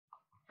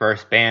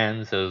first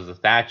ban, so it was the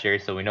Thatcher,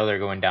 so we know they're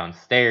going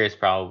downstairs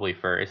probably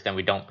first, and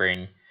we don't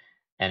bring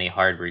any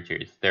hard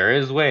breachers. There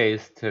is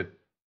ways to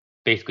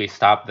basically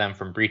stop them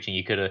from breaching.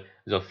 You could have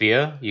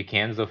you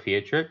can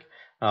Zofia trick,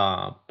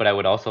 but I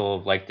would also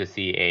like to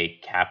see a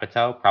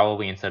Capital,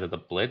 probably instead of the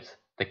Blitz,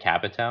 the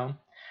Capital.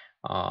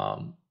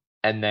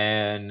 And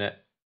then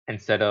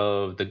instead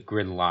of the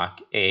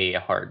Gridlock, a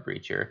hard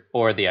breacher,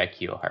 or the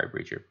IQ a hard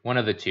breacher. One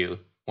of the two.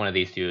 One of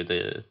these two,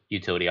 the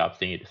utility ops,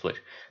 they need to switch.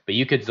 But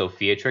you could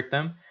Zofia trick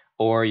them,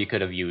 or you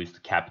could have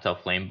used Capital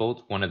Flame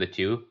Bolt, one of the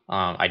two.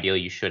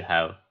 Ideally, you should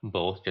have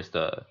both, just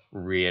to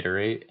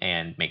reiterate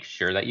and make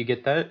sure that you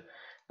get that.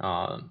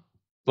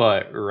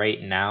 But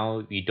right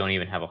now, you don't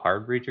even have a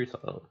hard breacher,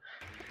 so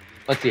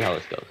let's see how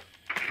this goes.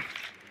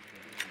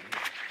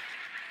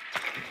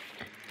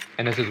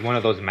 And this is one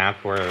of those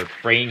maps where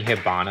bringing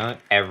Hibana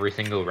every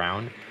single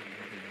round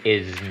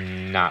is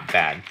not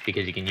bad,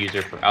 because you can use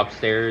her for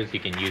upstairs, you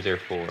can use her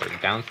for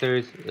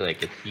downstairs,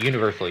 like it's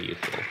universally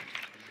useful.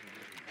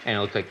 And it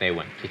looks like they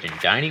went kitchen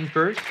dining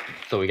first,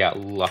 so we got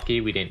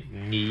lucky. We didn't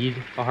need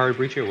a hard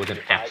breacher, it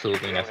wasn't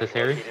absolutely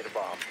necessary.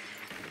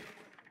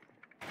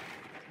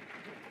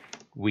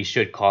 We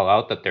should call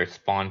out that they're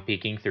spawn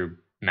peeking through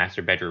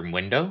master bedroom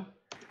window.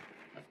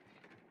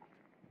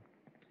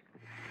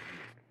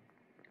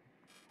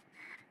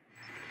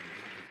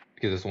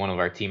 Because if one of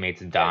our teammates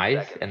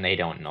dies and they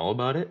don't know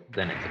about it,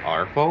 then it's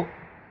our fault.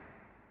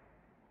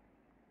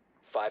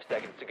 5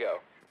 seconds to go.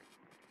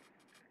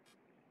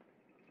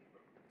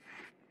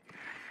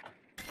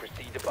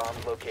 Proceed to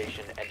bomb's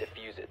location and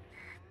defuse it.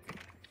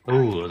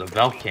 Ooh, the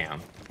Valve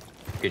Cam.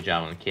 Good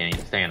job on Kenny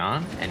staying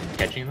on and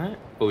catching that.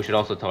 But we should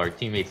also tell our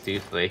teammates too,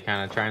 so they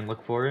kind of try and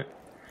look for it.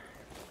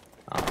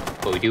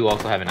 But we do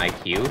also have an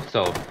IQ.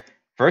 So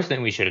first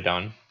thing we should have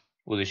done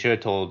was we should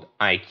have told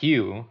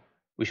IQ.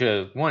 We should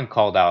have, one,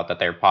 called out that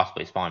they're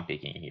possibly spawn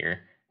peeking here.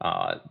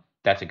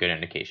 That's a good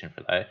indication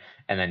for that.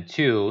 And then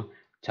two,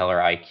 tell her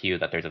IQ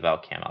that there's a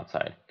Valve Cam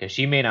outside. Because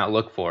she may not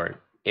look for it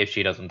if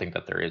she doesn't think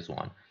that there is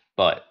one.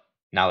 But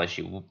now that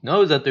she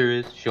knows that there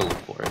is, she'll look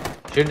for it.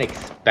 Shouldn't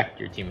expect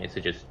your teammates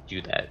to just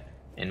do that,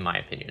 in my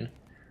opinion.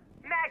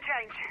 Mag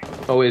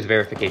change. Always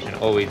verification,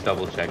 always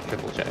double check,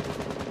 triple check.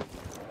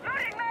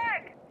 Loading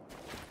mag.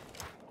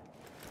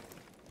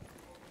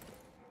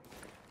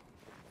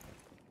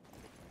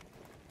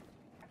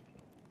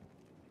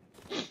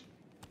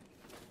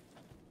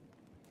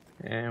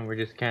 And we're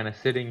just kind of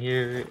sitting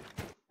here.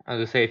 I was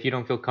gonna say, if you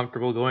don't feel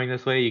comfortable going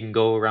this way, you can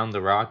go around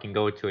the rock and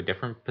go to a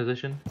different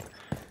position.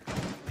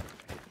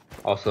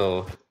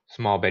 Also,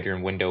 small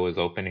bedroom window was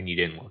open and you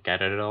didn't look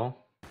at it at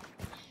all.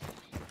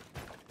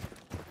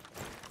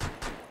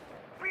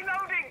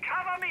 Reloading,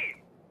 cover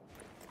me.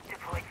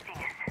 Deployed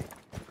stingers.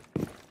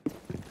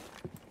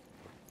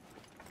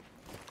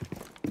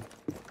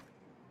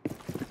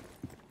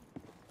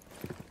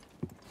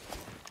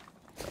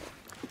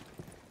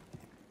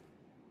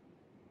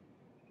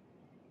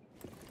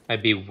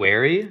 I'd be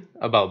wary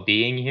about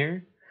being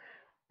here,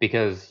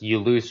 because you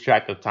lose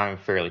track of time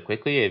fairly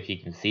quickly. If you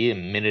can see, a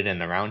minute in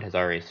the round has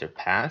already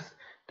surpassed.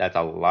 That's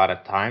a lot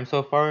of time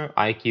so far.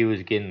 IQ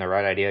is getting the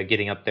right idea,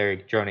 getting up there,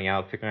 droning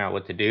out, figuring out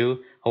what to do.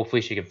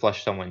 Hopefully she can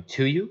flush someone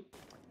to you.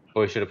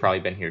 Or we should have probably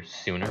been here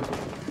sooner.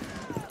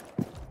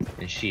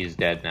 And she's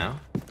dead now.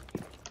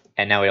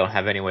 And now we don't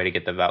have any way to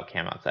get the Valve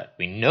Cam outside.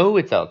 We know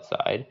it's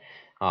outside.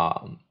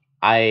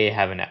 I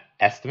have an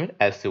estimate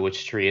as to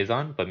which tree is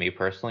on, but me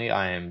personally,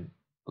 I am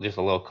just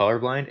a little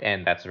colorblind,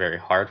 and that's very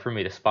hard for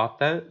me to spot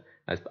that.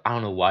 I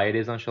don't know why it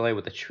is on Chalet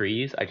with the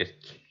trees. I just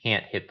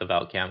can't hit the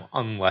Valve Cam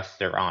unless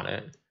they're on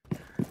it.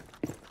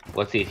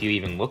 Let's see if you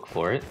even look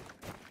for it,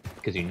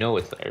 because you know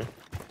it's there.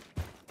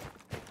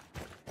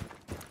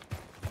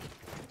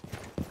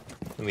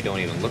 And we don't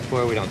even look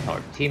for it. We don't tell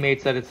our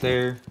teammates that it's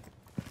there.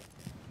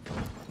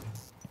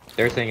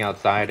 They're sitting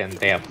outside and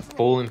they have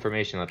full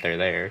information that they're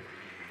there.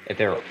 If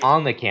they're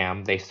on the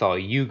cam, they saw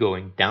you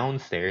going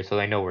downstairs, so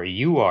they know where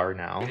you are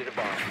now.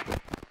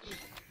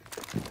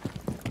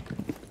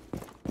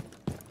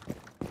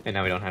 And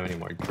now we don't have any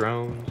more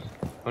drones.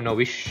 Oh no,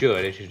 we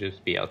should. It should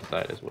just be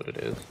outside is what it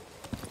is.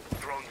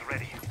 Drones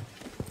ready.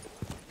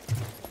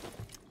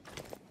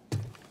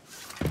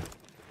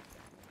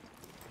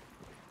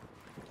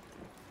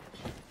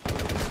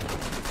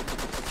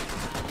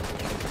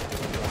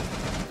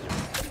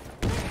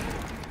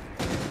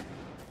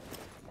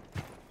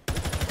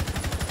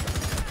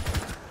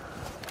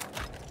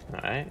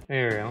 Alright,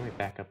 here, let me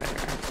back up there.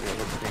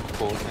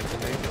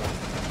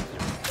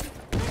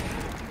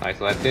 Alright,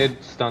 so that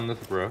did stun the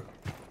Rook.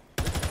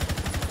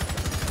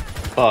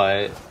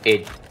 But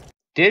it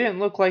didn't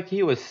look like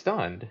he was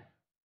stunned.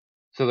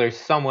 So there's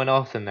someone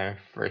else in there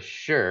for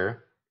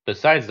sure.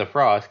 Besides the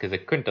Frost, because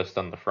it couldn't have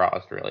stunned the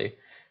Frost, really.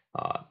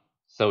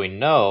 So we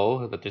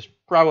know that there's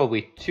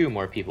probably 2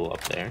 more people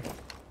up there.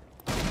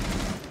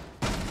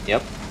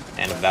 Yep,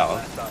 and a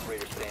Valve.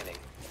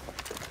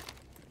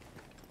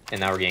 And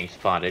now we're getting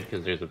spotted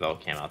because there's a Valve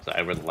Cam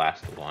outside. We're the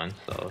last one,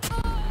 so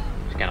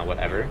it's kind of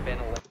whatever.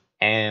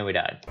 And we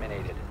died.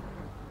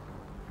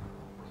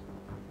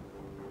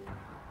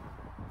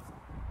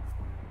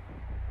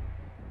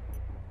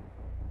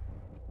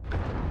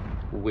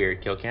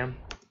 weird kill cam,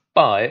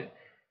 but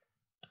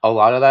a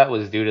lot of that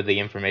was due to the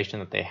information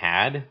that they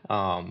had.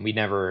 We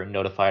never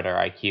notified our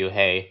IQ,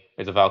 hey,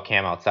 there's a Valk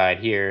cam outside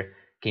here.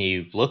 Can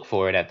you look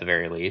for it at the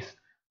very least?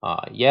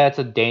 Yeah, it's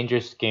a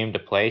dangerous game to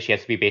play. She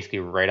has to be basically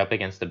right up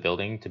against the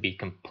building to be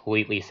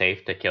completely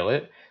safe to kill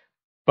it.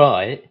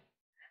 But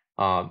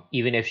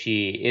even if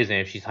she isn't,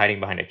 if she's hiding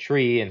behind a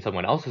tree and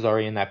someone else is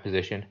already in that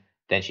position,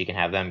 then she can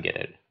have them get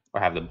it,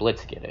 or have the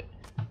blitz get it.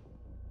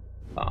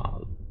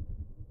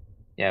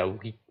 Yeah,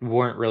 we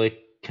weren't really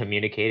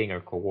communicating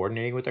or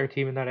coordinating with our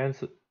team in that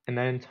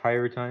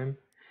entire time,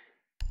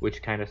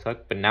 which kind of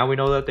sucked. But now we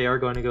know that they are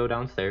going to go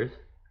downstairs.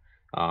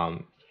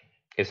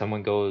 If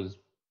someone goes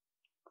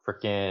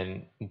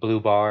freaking blue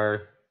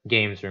bar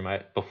games room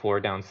before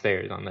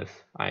downstairs on this,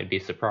 I'd be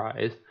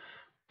surprised.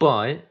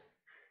 But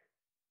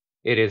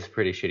it is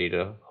pretty shitty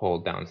to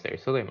hold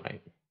downstairs, so they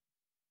might.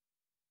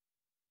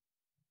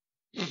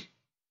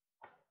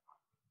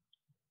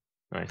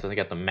 Alright, so they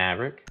got the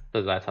Maverick,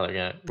 so that's how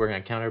we're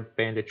gonna counter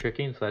bandit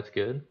tricking, so that's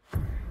good.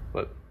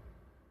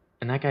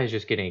 And that guy's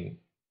just getting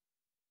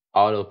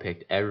auto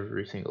picked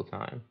every single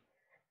time.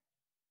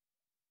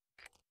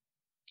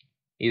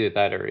 Either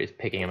that or he's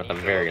picking him at the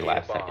very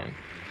last second.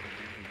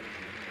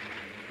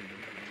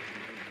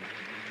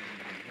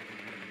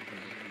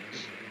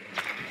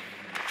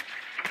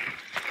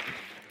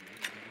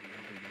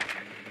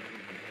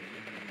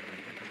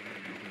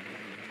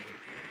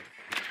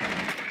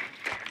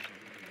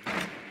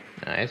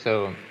 Alright,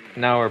 so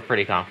now we're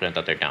pretty confident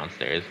that they're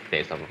downstairs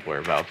based off of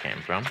where Val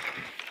came from.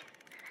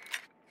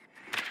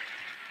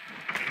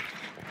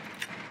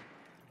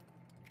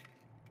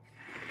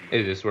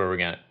 Is this where we're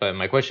gonna, but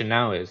my question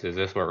now is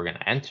this where we're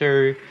gonna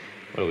enter?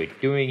 What are we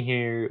doing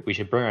here? We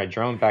should bring our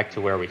drone back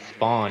to where we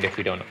spawned if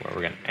we don't know where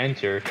we're gonna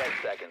enter.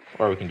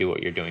 Or we can do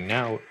what you're doing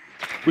now,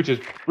 which is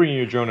bringing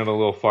your drone in a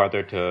little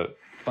farther to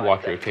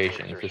watch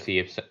rotations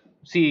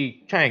to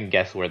try and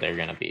guess where they're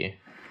gonna be.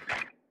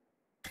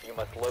 You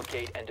must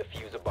locate and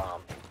defuse a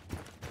bomb.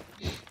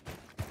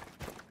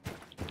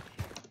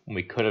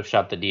 We could have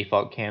shot the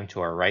default cam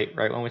to our right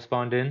when we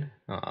spawned in.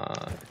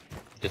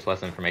 Just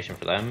less information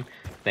for them.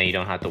 Then you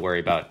don't have to worry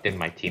about, did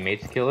my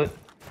teammates kill it?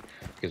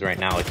 Because right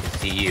now it can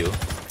see you.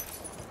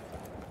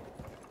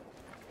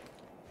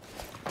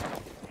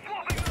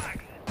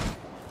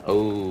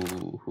 Oh.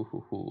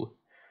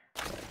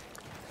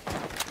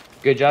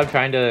 Good job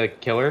trying to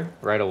kill her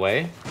right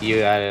away. You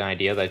had an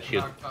idea that she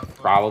was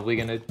probably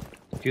going to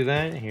do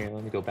that. Here,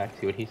 let me go back to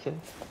see what he said.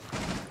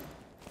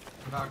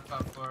 Valk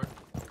top floor.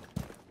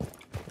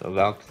 The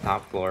Valk's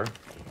top floor.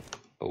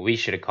 But we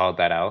should have called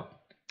that out.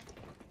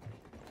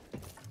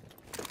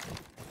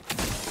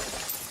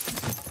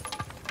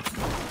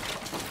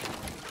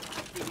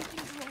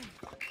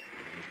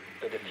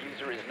 The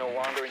diffuser is no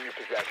longer in your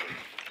possession.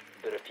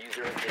 The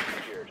diffuser has been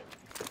secured.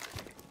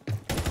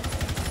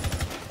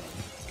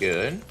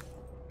 Good.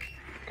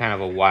 Kind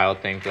of a wild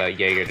thing for that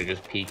Jaeger to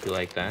just peek you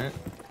like that.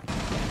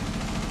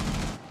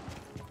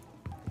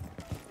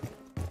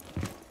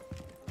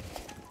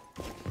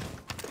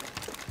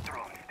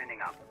 Drone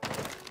spinning up.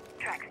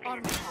 Track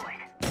speed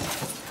deployed.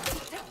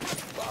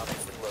 Bomb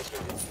has been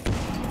located.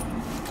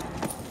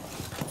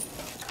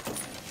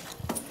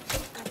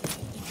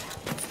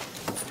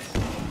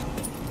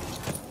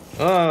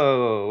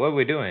 Oh, what are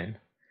we doing?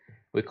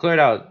 We cleared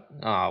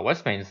out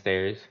West Main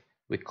stairs.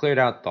 We cleared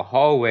out the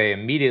hallway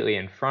immediately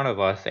in front of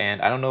us,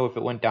 and I don't know if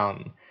it went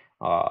down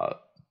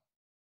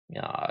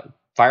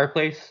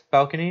fireplace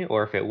balcony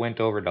or if it went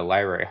over to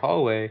library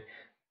hallway,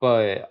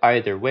 but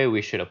either way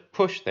we should have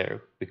pushed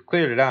there. We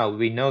cleared it out.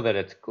 We know that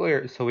it's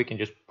clear, so we can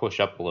just push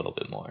up a little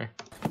bit more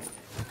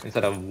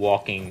instead of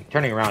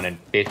turning around and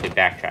basically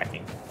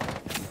backtracking.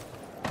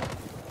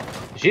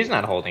 She's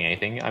not holding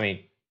anything. I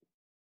mean,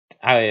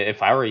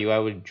 if I were you, I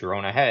would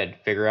drone ahead.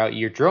 Figure out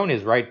your drone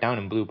is right down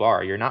in blue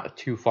bar. You're not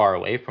too far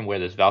away from where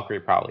this Valkyrie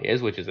probably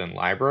is, which is in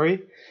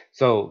library.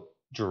 So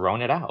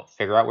drone it out.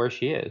 Figure out where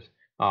she is.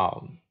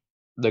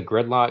 The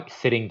gridlock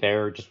sitting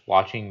there just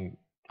watching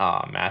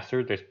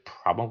Master. There's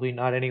probably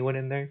not anyone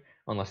in there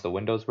unless the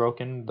window's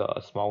broken. The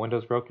small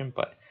window's broken.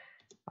 But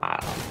I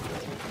don't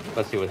know.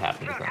 Let's see what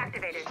happens then.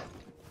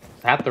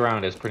 Half the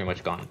round is pretty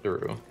much gone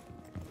through.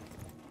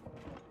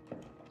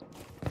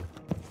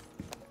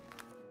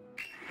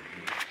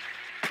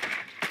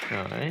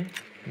 Alright,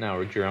 now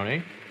we're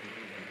droning.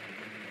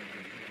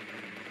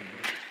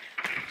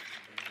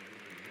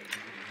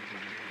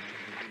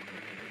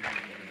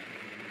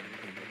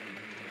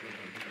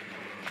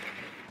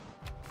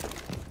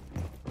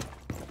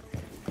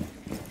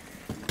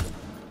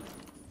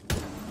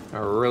 I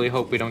really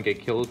hope we don't get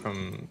killed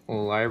from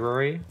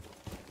library,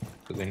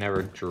 because we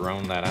never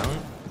droned that out.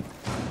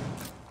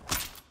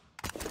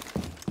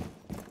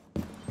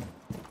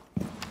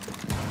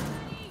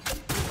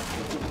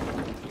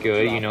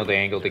 Good, you know the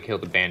angle to kill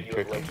the bandit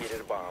trick.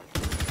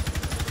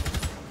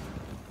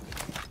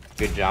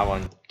 Good job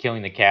on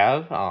killing the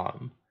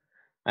cav.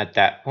 At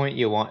that point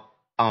you want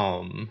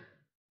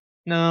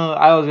No,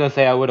 I was gonna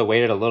say I would have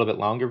waited a little bit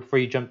longer before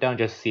you jumped down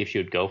just to see if she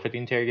would go for the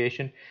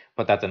interrogation,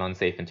 but that's an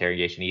unsafe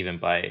interrogation even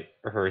by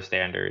her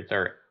standards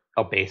or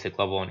a basic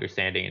level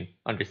understanding,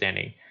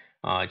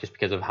 just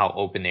because of how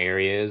open the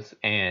area is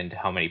and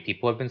how many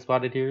people have been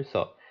spotted here.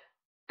 So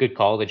good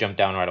call to jump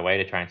down right away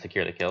to try and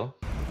secure the kill.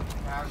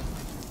 Yeah,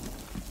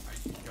 I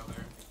can kill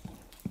her.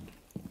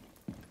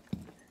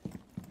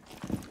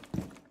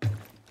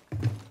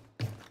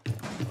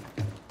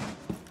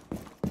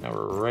 Now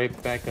we're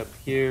right back up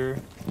here.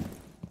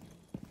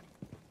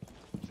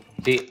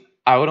 See,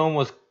 I would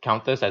almost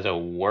count this as a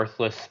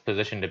worthless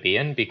position to be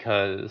in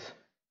because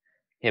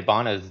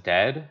Hibana's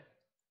dead.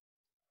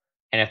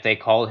 And if they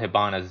call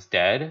Hibana's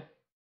dead,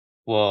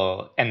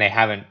 well, and they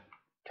haven't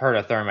heard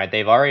a thermite,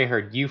 they've already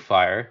heard you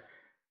fire.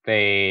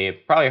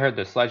 They probably heard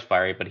the sledge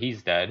fire, but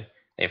he's dead.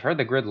 They've heard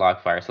the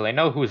gridlock fire, so they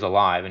know who's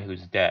alive and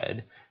who's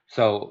dead.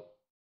 So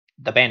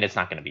the bandit's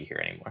not going to be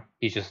here anymore.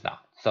 He's just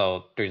not.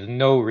 So there's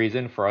no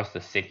reason for us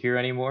to sit here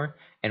anymore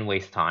and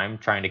waste time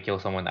trying to kill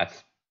someone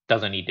that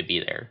doesn't need to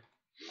be there.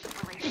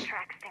 Release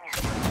track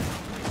stinger.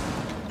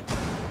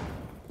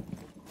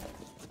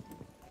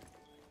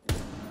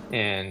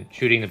 And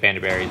shooting the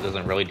bandit berries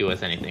doesn't really do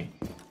us anything.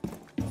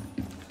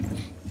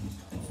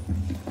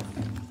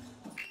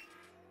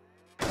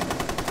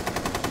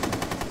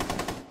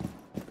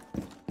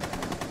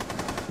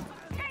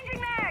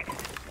 Changing mags.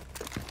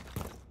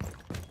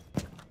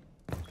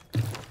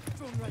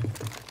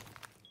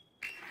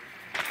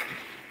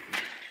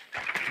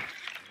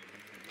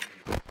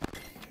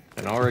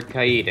 I know where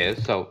Kaid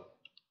is, so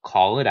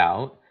call it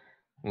out.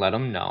 Let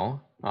them know.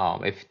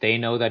 If they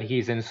know that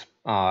he's in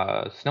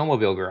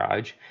snowmobile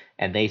garage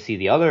and they see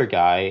the other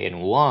guy in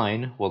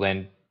wine, well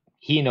then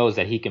he knows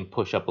that he can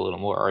push up a little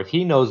more. Or if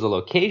he knows the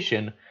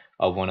location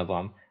of one of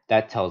them,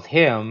 that tells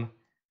him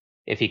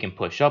if he can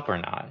push up or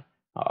not.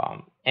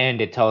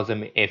 And it tells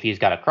him if he's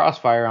got a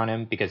crossfire on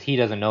him because he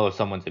doesn't know if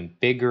someone's in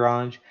big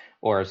garage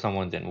or if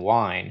someone's in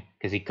wine,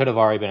 because he could have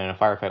already been in a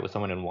firefight with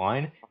someone in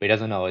wine, but he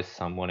doesn't know if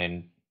someone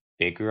in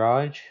big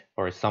garage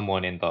or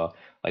someone in the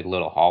like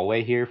little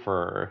hallway here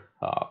for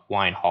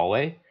wine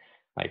hallway.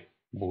 Like,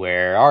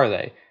 where are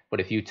they? But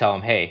if you tell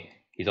him, hey,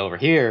 he's over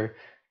here,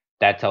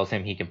 that tells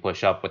him he can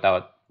push up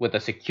with the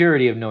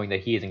security of knowing that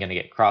he isn't going to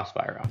get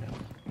crossfire on him.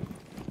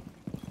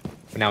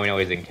 But now we know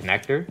he's in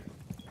connector.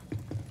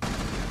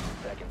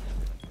 Seconds.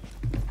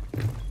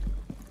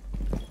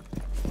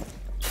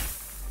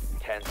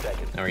 10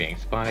 seconds. Now we're getting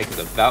spotted because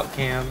of vault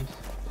cams.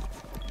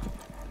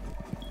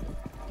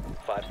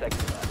 5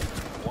 seconds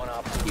left. One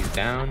op. He's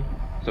down.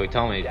 So we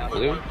tell him he's Down to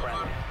blue. one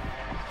friendly.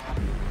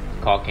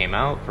 Call came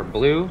out for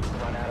blue.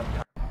 Run out of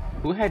time.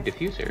 Who had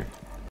diffuser?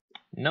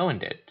 No one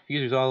did.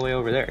 Diffuser's all the way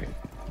over there.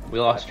 We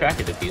lost track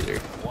of diffuser.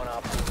 One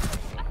op.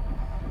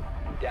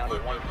 Down to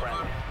one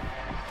friendly.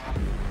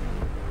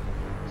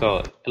 So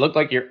it looked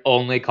like your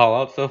only call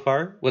out so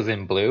far was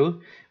in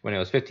blue when it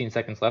was 15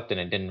 seconds left and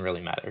it didn't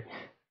really matter.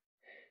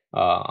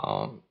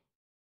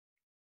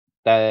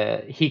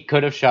 That he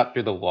could have shot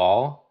through the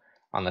wall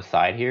on the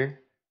side here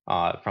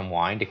from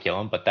wine to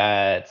kill him, but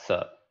that's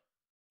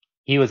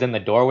he was in the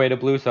doorway to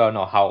blue, so I don't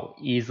know how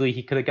easily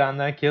he could have gotten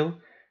that kill.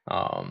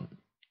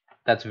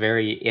 That's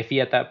very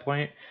iffy at that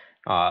point.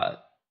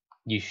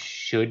 You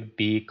should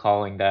be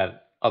calling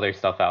that other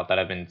stuff out that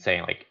I've been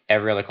saying, like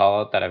every other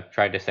call out that I've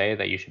tried to say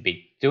that you should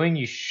be doing,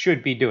 you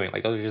should be doing.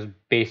 Like those are just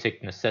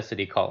basic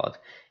necessity call outs.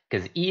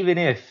 Because even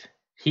if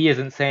he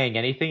isn't saying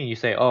anything and you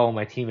say, oh,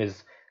 my team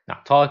is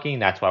not talking,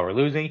 that's why we're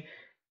losing.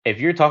 If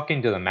you're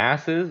talking to the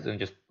masses and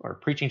just or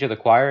preaching to the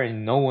choir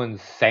and no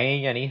one's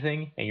saying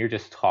anything and you're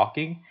just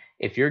talking,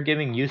 if you're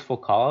giving useful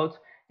call outs,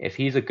 if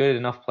he's a good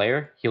enough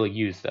player, he'll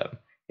use them.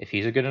 If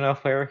he's a good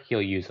enough player,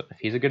 he'll use them. If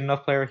he's a good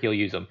enough player, he'll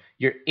use them.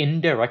 You're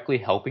indirectly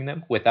helping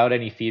them without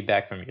any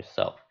feedback from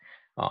yourself.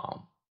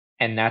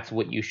 And that's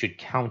what you should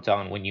count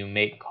on when you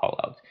make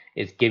callouts,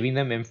 is giving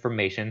them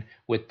information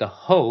with the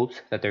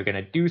hopes that they're going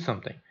to do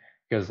something.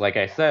 Because like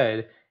I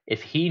said,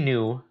 if he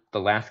knew the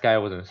last guy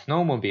was in a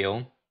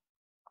snowmobile,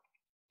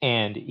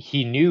 and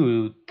he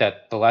knew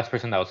that the last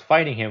person that was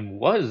fighting him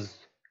was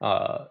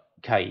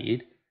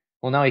Kaid,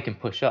 well, now he can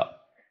push up.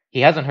 He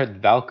hasn't heard the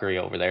Valkyrie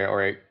over there,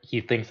 or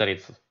he thinks that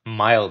it's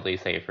mildly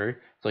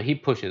safer, so he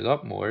pushes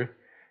up more,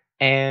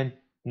 and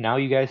now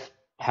you guys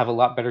have a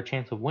lot better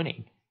chance of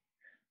winning.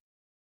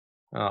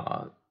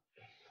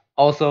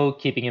 Also,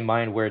 keeping in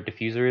mind where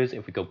diffuser is,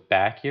 if we go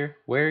back here,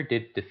 where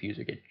did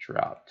diffuser get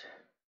dropped?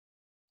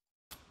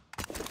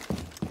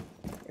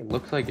 It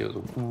looks like it was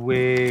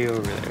way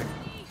over there.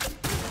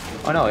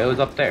 Oh no, it was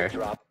up there.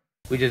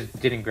 We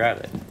just didn't grab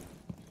it.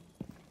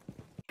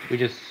 We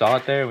just saw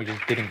it there and we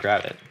just didn't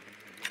grab it.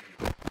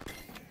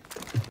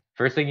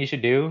 First thing you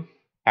should do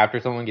after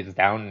someone gets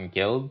down and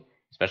killed,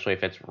 especially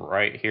if it's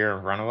right here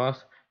in front of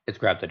us, is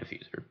grab the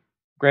diffuser.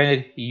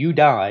 Granted, you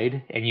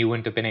died and you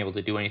wouldn't have been able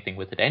to do anything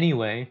with it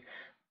anyway,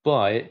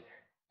 but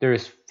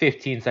there's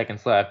 15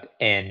 seconds left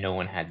and no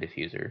one had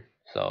diffuser.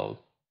 So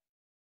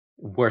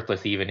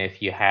worthless even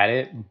if you had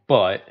it,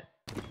 but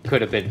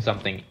could have been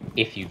something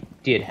if you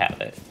did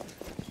have it.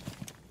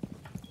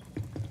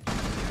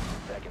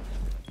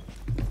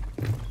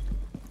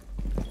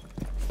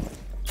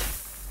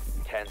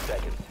 10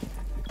 seconds.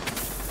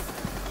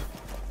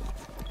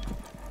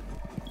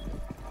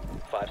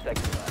 5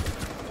 seconds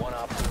left. One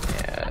op.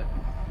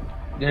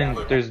 Yeah. And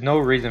there's no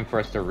reason for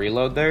us to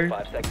reload there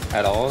 5 seconds.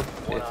 at all.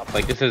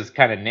 Like, this is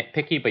kind of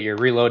nitpicky, but you're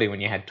reloading when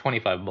you had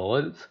 25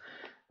 bullets.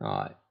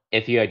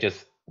 If you had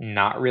just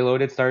not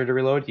reloaded, started to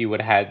reload, you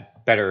would have had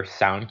better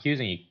sound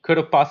cues, and you could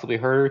have possibly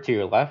heard her to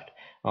your left.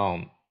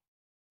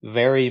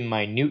 Very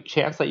minute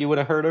chance that you would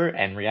have heard her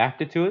and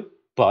reacted to it,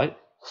 but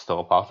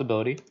still a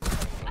possibility.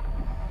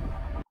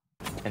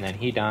 And then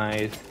he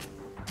dies,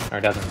 or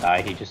doesn't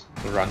die, he just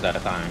runs out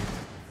of time.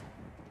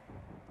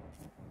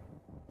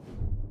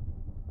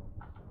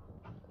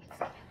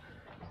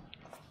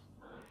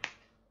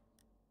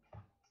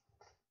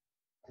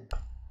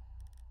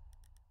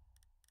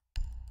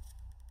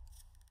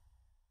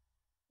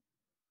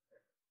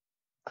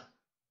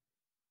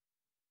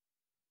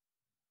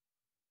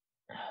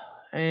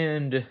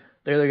 And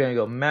they're either gonna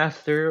go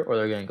master or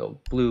they're gonna go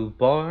blue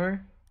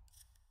bar.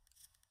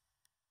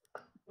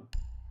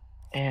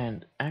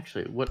 And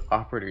actually, what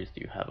operators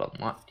do you have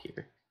unlocked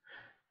here?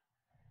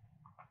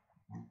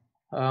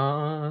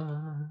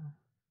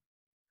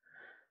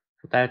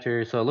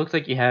 Thatcher. So it looks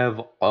like you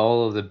have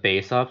all of the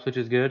base ops, which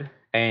is good,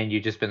 and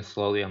you've just been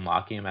slowly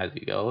unlocking them as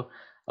you go.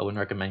 I wouldn't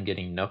recommend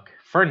getting Nook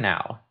for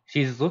now.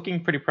 She's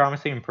looking pretty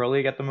promising in Pro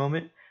League at the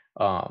moment,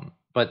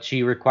 but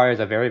she requires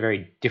a very,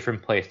 very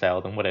different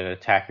playstyle than what an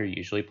attacker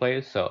usually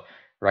plays. So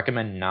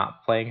recommend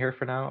not playing her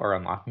for now, or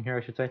unlocking her,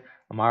 I should say.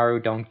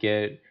 Amaru, don't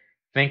get.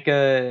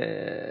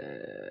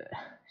 Finka,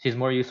 she's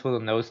more useful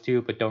than those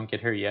two, but don't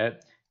get her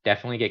yet.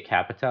 Definitely get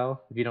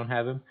Capital if you don't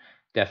have him.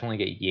 Definitely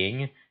get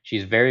Ying.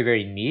 She's very,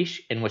 very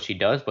niche in what she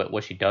does, but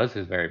what she does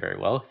is very, very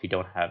well. If you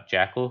don't have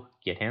Jackal,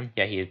 get him.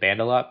 Yeah, he is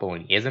banned a lot, but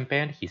when he isn't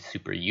banned, he's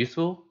super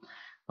useful.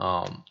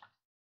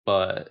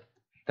 But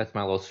that's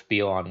my little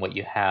spiel on what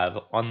you have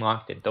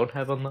unlocked and don't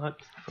have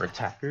unlocked for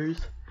attackers.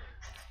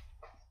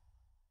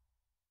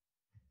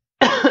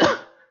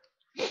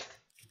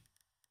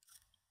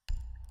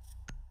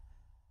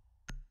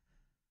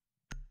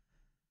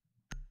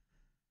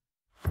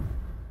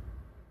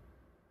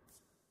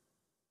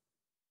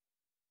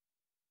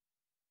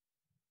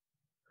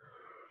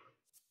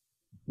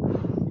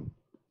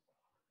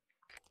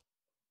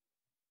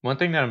 One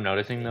thing that I'm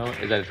noticing though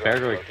is that it's very,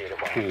 very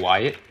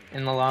quiet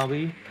in the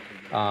lobby.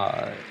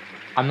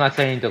 I'm not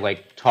saying to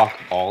like talk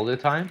all the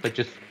time, but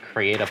just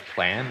create a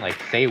plan.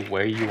 Like say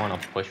where you want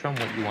to push from,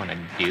 what you want to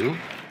do,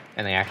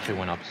 and they actually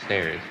went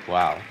upstairs.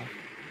 Wow.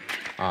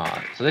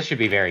 So this should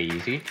be very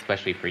easy,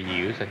 especially for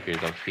you since you're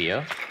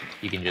Zofia.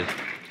 You can just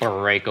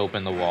break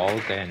open the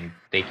walls and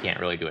they can't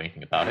really do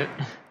anything about it.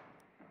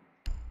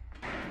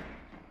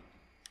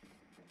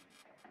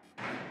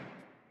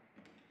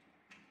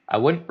 I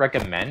wouldn't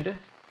recommend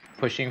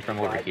pushing from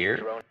over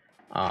here.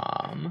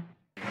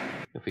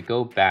 If we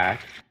go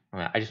back,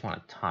 I just want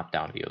a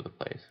top-down view of the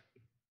place.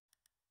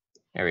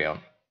 There we go.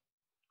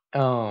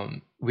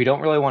 We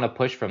don't really want to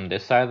push from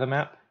this side of the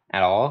map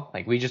at all.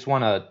 Like, we just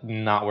want to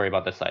not worry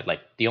about this side. Like,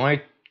 the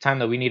only time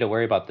that we need to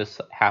worry about this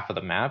half of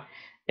the map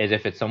is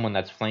if it's someone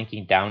that's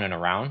flanking down and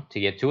around to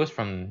get to us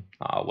from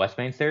west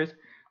main stairs.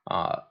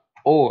 But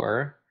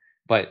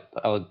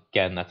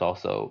again, that's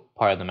also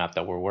part of the map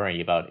that we're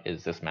worrying about,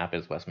 is this map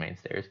is west main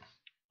stairs.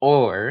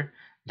 Or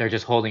they're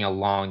just holding a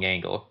long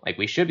angle. Like,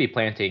 we should be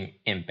planting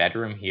in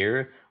bedroom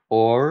here,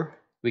 or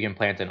we can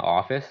plant in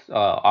office.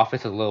 Office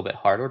is a little bit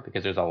harder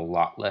because there's a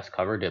lot less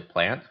cover to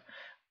plant.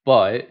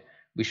 But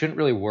we shouldn't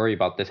really worry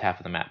about this half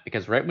of the map,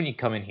 because right when you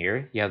come in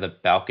here, you have the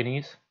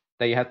balconies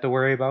that you have to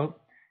worry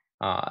about.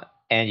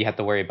 And you have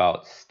to worry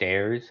about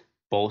stairs,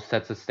 both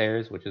sets of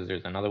stairs, which is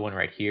there's another one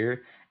right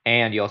here.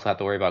 And you also have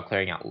to worry about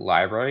clearing out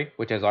library,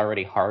 which is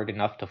already hard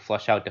enough to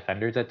flush out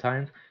defenders at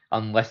times,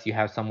 unless you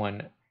have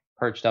someone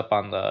perched up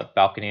on the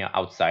balcony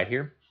outside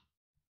here,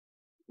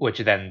 which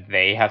then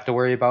they have to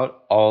worry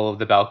about all of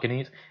the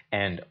balconies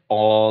and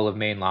all of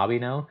main lobby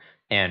now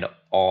and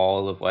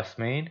all of west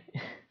main.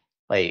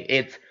 Like,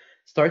 it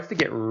starts to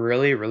get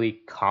really,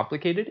 really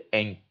complicated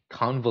and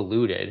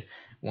convoluted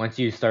once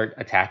you start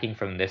attacking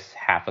from this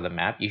half of the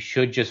map. You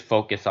should just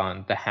focus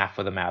on the half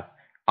of the map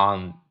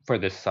for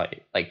this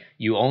site. Like,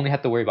 you only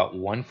have to worry about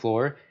one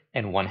floor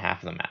and one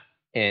half of the map.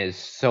 It is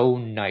so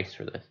nice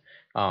for this.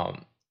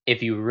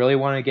 If you really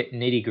want to get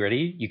nitty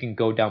gritty, you can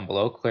go down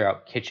below, clear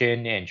out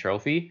kitchen and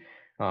trophy,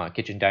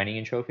 kitchen, dining,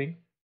 and trophy,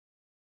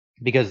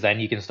 because then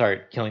you can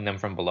start killing them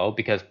from below,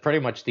 because pretty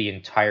much the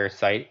entire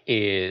site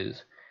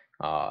is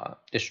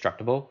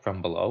destructible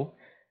from below.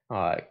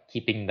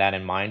 Keeping that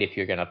in mind, if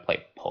you're gonna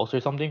play pulse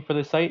or something for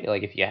this site,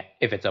 like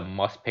if it's a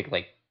must pick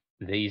like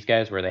these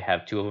guys where they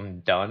have two of them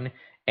done,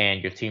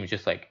 and your team's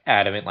just like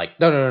adamant, like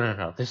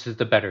no, this is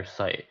the better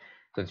site.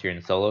 Since you're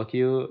in solo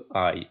queue,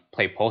 you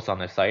play pulse on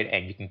this site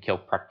and you can kill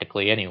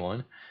practically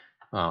anyone.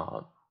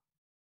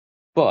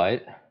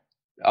 But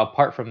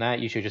apart from that,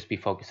 you should just be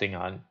focusing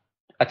on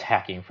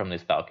attacking from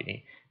this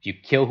balcony. If you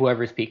kill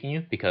whoever's peeking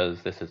you,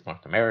 because this is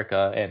North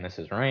America and this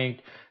is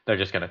ranked, they're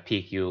just going to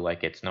peek you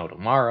like it's no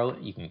tomorrow.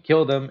 You can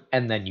kill them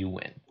and then you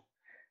win.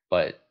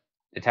 But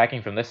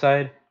attacking from this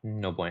side,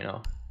 no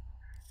bueno.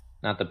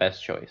 not the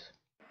best choice.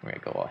 We're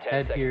gonna go 10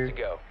 ahead seconds here. to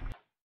go.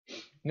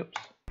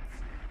 Oops.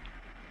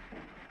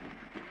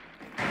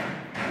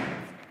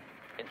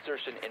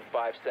 Insertion in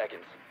 5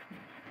 seconds.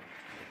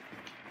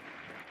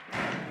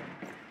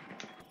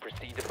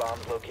 Proceed to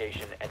bomb's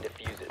location and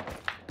defuse it.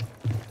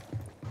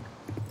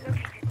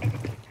 Located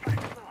enemy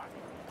first floor.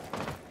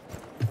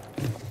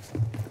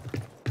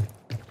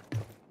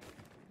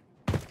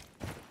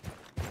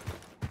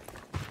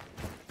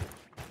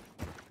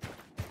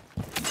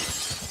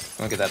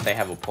 Look at that, they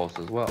have a pulse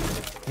as well.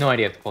 No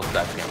idea if the pulse is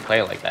actually gonna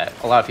play like that.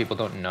 A lot of people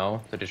don't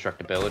know the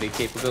destructibility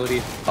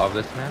capabilities of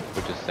this map,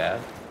 which is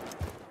sad.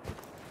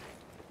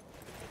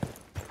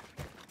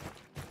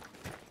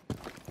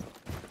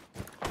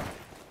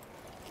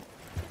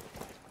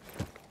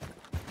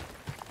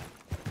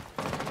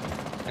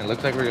 It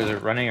looks like we're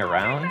just running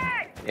around.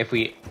 If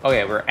we,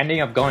 okay, we're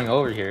ending up going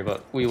over here,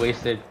 but we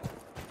wasted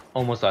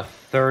almost a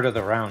third of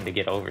the round to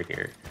get over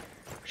here.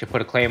 We should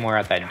put a claymore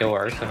at that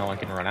door so no one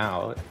can run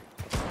out.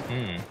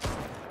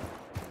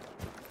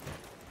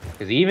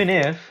 Because even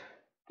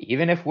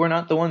if we're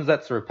not the ones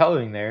that's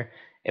repelling there,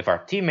 if our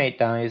teammate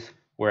dies,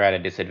 we're at a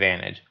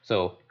disadvantage.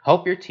 So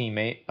help your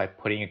teammate by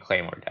putting a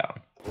claymore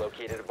down.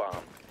 Located a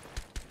bomb.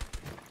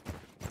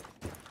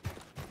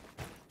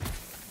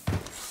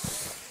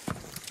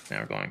 Now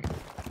we're going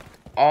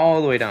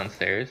all the way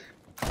downstairs.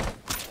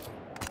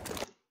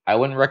 I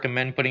wouldn't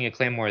recommend putting a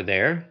claymore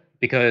there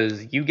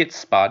because you get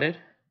spotted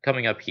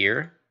coming up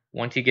here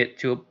once you get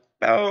to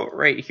about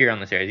right here on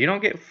the stairs. You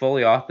don't get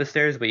fully off the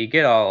stairs, but you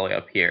get all the way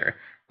up here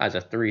as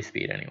a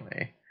 3-speed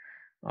anyway.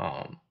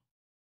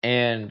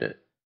 And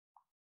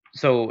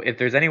so if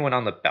there's anyone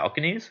on the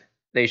balconies,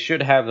 they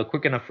should have the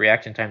quick enough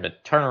reaction time to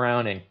turn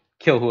around and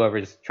kill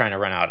whoever's trying to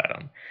run out at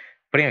them.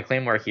 Putting a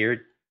claymore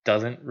here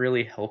doesn't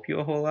really help you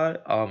a whole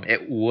lot.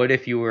 It would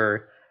if you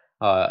were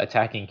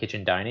attacking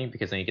kitchen dining,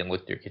 because then you can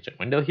look through your kitchen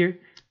window here.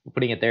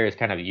 Putting it there is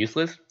kind of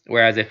useless.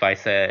 Whereas if I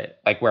said,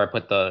 like where I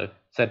put the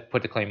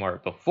claymore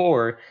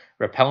before,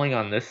 repelling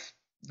on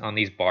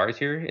these bars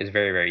here is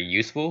very, very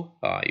useful.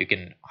 You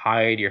can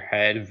hide your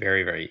head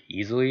very, very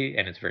easily,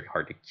 and it's very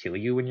hard to kill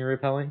you when you're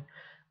repelling.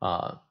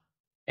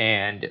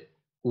 And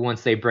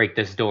once they break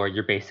this door,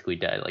 you're basically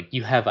dead. Like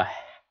you have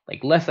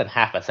less than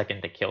half a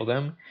second to kill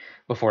them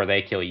before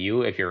they kill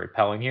you if you're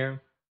repelling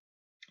here.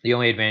 The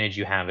only advantage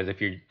you have is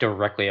if you're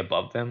directly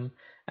above them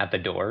at the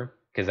door,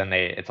 because then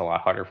it's a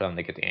lot harder for them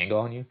to get the angle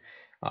on you.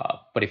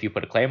 But if you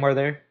put a claymore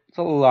there, it's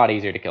a lot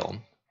easier to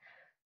kill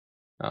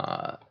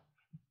them.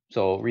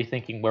 So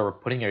rethinking where we're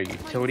putting our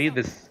utility,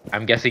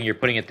 I'm guessing you're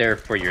putting it there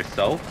for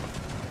yourself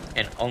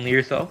and only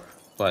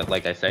yourself. But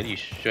like I said, you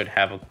should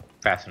have a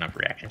fast enough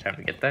reaction time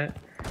to get that.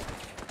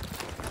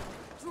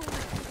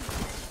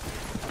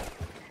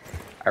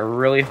 I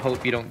really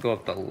hope you don't go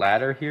up the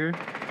ladder here.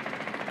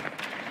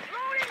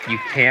 You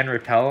can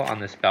repel on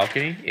this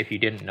balcony if you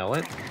didn't know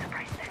it.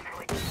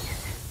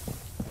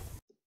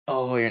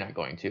 Oh, you're not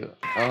going to.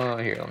 Oh,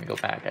 here, let me go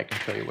back. I can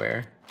show you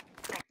where.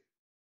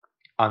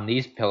 On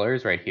these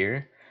pillars right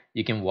here,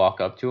 you can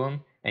walk up to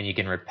them and you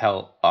can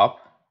repel up,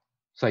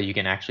 so you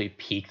can actually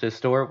peek this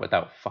door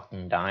without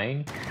fucking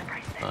dying.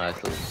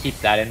 So keep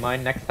that in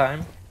mind next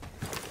time.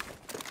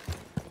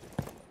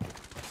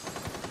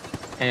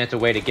 And it's a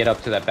way to get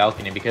up to that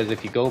balcony, because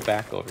if you go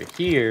back over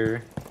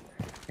here,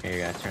 you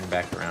gotta turn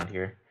back around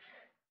here.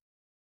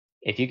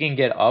 If you can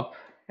get up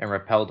and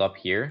repelled up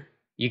here,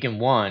 you can,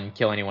 one,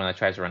 kill anyone that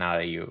tries to run out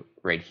at you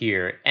right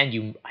here,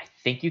 and I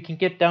think you can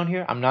get down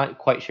here. I'm not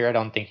quite sure. I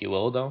don't think you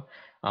will though.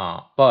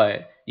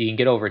 But you can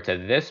get over to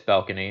this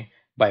balcony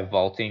by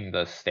vaulting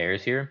the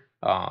stairs here.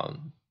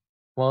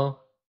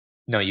 Well,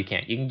 no, you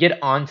can't. You can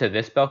get onto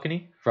this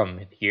balcony from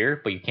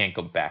here, but you can't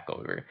go back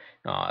over.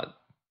 I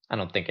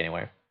don't think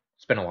anyway.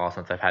 It's been a while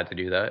since I've had to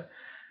do that.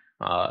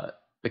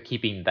 But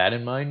keeping that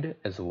in mind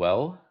as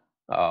well,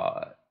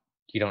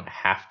 you don't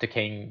have to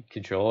gain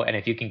control. And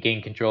if you can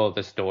gain control of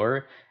this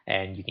door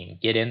and you can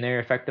get in there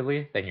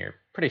effectively, then you're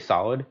pretty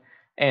solid.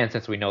 And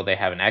since we know they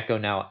have an echo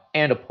now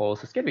and a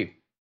pulse, it's going to be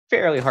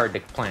fairly hard to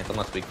plant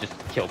unless we just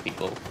kill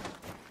people.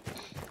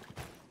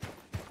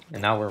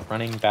 And now we're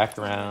running back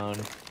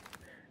around.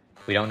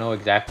 We don't know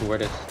exactly where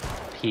to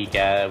peek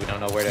at. We don't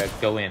know where to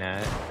go in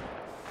at.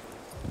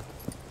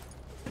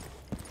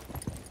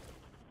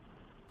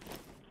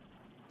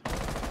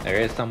 There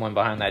is someone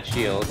behind that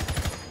shield.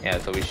 Yeah,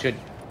 so we should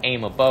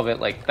aim above it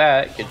like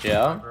that. Good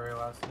job. Very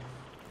last thing.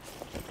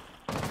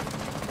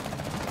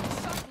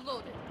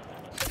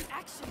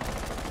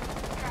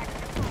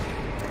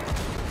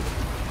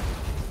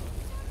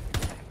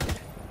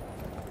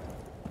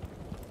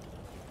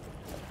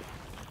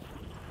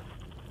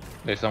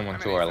 There's someone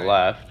to our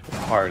left,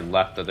 hard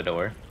left of the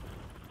door.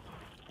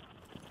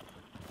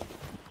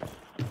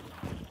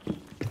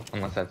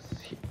 Unless that's,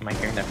 am I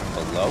hearing that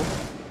from below?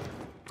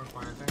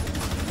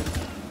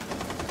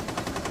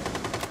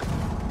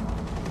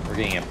 We're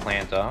getting a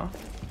plant off.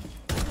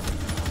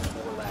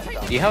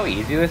 See how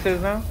easy this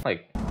is now?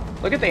 Like,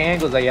 look at the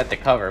angles that you have to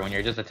cover when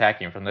you're just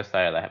attacking from this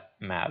side of the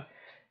map.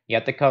 You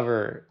have to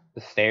cover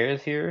the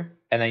stairs here,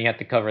 and then you have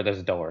to cover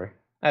this door.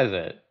 That is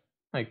it.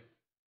 Like,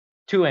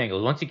 2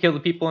 angles. Once you kill the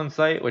people in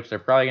sight, which they're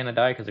probably going to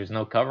die because there's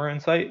no cover in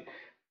sight,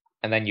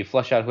 and then you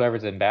flush out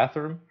whoever's in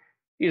bathroom,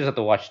 you just have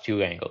to watch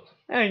 2 angles,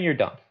 and you're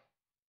done.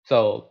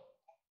 So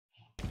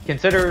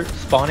consider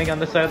spawning on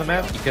this side of the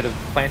map. You could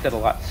have planted a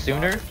lot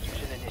sooner.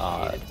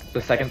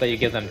 The second that you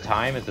give them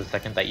time is the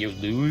second that you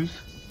lose.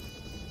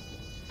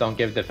 Don't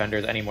give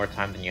defenders any more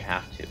time than you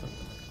have to.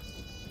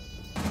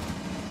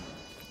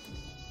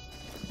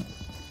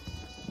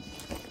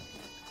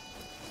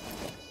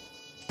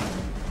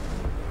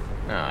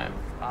 Alright.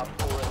 Op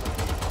 4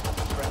 eliminated.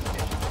 Friendly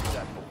mission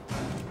successful.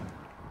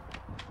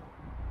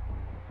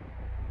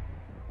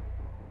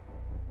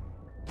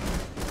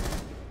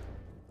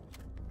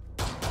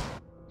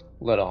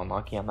 Little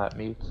unlucky on that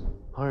mute.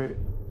 Alright.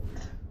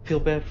 Feel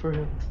bad for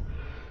him.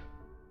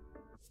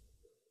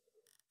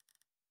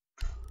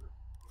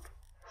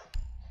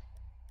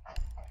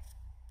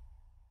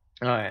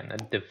 Alright, and the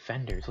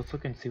defenders. Let's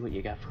look and see what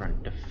you got for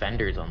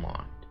defenders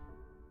unlocked.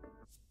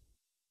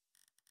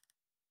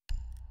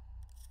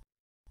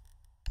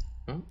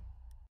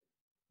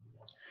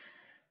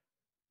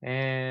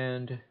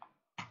 And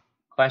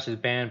Clash is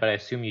banned, but I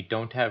assume you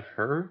don't have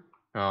her.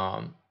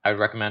 I'd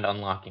recommend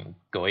unlocking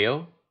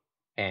Goyo,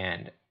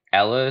 and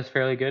Ella is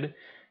fairly good.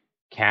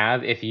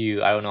 Cav, if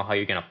you, I don't know how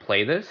you're gonna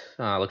play this.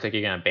 Looks like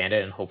you're gonna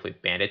Bandit and hopefully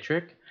Bandit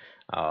Trick.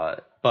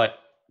 But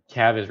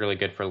Cav is really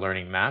good for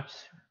learning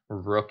maps.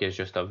 Rook is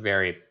just a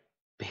very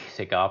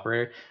basic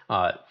operator.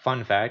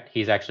 Fun fact,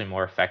 he's actually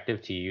more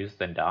effective to use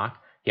than Doc.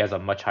 He has a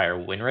much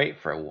higher win rate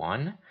for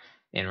 1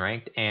 in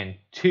ranked, and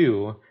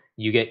 2,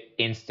 you get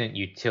instant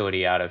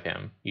utility out of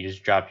him. You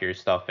just drop your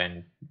stuff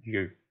and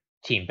your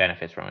team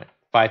benefits from it.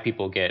 5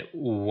 people get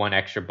 1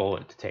 extra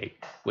bullet to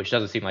take, which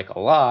doesn't seem like a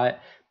lot,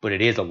 but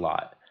it is a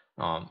lot.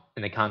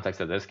 In the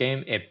context of this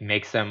game, it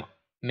makes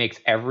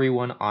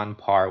everyone on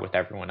par with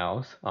everyone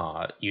else.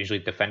 Usually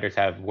defenders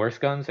have worse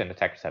guns and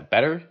attackers have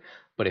better,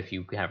 but if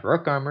you have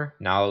Rook armor,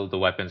 now the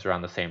weapons are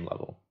on the same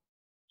level.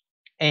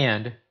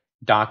 And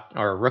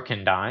Rook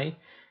can die,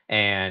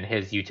 and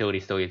his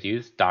utility still gets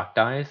used. Doc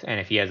dies, and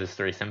if he has his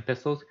 3 sim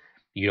pistols,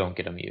 you don't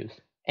get him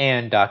used.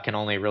 And Doc can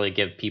only really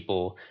give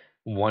people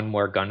 1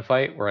 more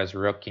gunfight, whereas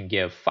Rook can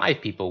give 5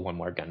 people 1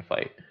 more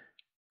gunfight.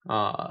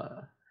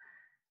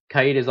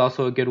 Kite is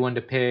also a good one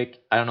to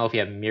pick. I don't know if you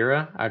have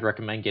Mira. I'd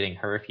recommend getting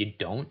her if you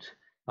don't.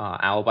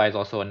 Alibi is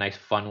also a nice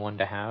fun one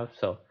to have.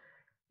 So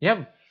you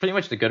have pretty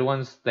much the good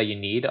ones that you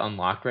need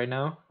unlocked right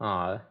now.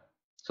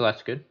 So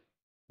that's good.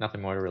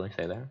 Nothing more to really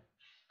say there.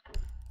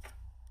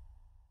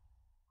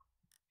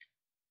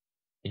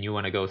 And you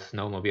want to go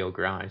snowmobile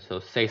garage, so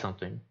say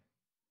something.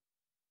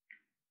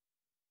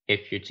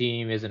 If your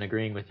team isn't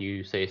agreeing with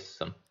you, say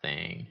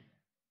something.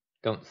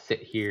 Don't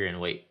sit here and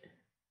wait.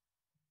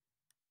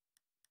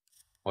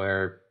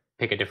 Or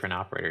pick a different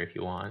operator if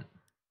you want.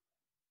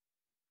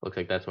 Looks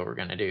like that's what we're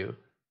gonna do.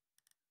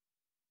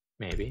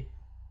 Maybe.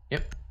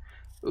 Yep.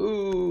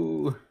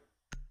 Ooh.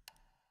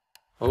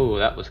 Oh,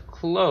 that was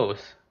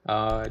close.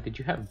 Did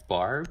you have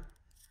Barb?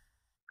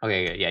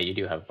 Okay, yeah, you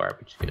do have Barb,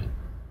 which is good.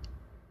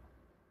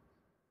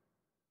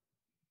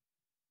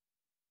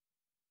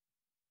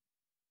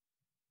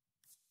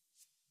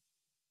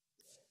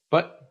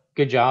 But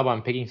good job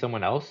on picking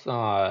someone else.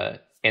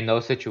 In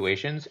those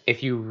situations,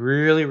 if you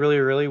really, really,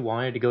 really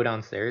wanted to go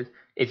downstairs,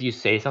 if you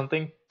say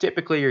something,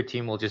 typically your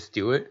team will just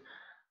do it.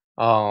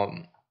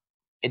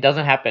 It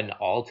doesn't happen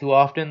all too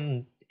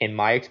often, in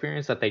my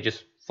experience, that they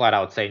just flat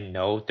out say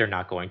no, they're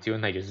not going to,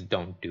 and they just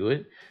don't do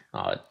it.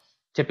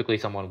 Typically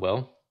someone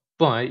will,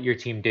 but your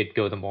team did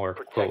go the more,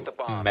 quote,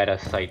 meta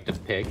site to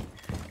pick,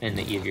 and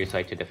the easier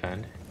site to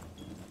defend.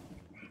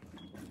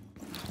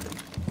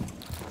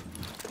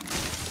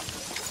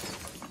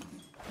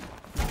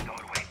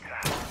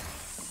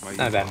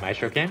 Not a bad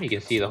Maestro cam, you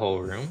can see the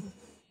whole room.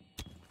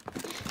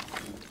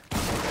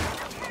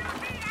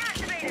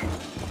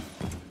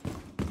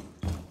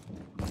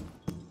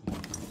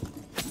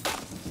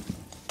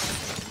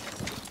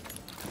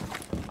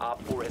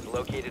 Op 4 has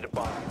located a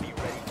bomb. Be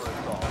ready for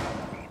assault.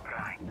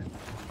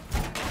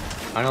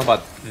 I don't know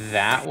about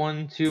that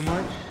one too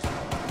much.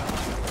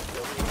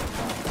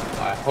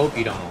 I hope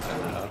you don't open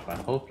that up. I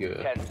hope you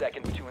 10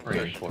 seconds to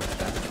insertion. reinforce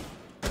that.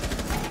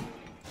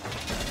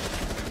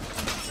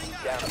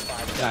 Down to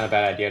 5. It's not a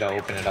bad idea to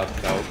open it up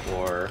though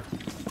for...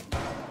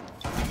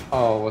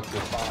 Oh, what's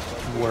this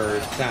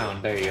word?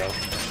 Sound. There you go.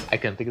 I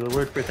couldn't think of the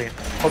word for a second.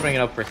 Opening it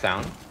up for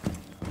sound.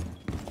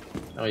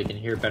 Oh, you can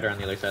hear better on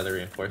the other side of the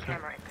reinforcement.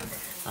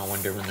 I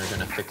wonder when they're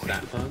gonna fix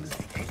that bug.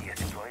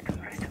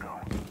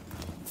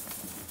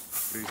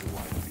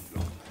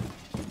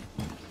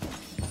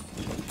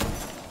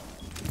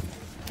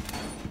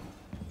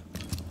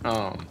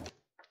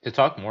 To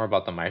talk more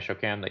about the Maestro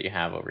cam that you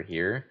have over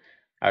here,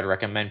 I'd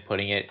recommend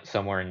putting it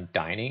somewhere in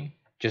dining,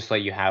 just so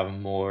you have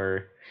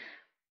more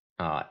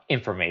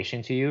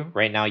information to you.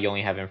 Right now, you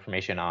only have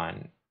information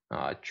on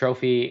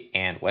Trophy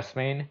and West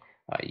Main.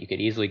 You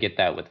could easily get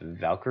that with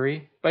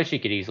Valkyrie, but she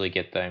could easily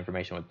get the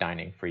information with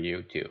dining for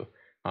you too.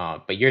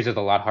 But yours is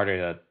a lot harder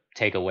to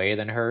take away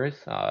than hers.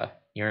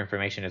 Your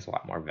information is a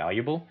lot more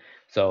valuable.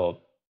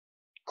 So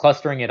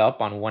clustering it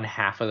up on one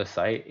half of the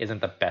site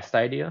isn't the best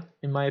idea,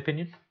 in my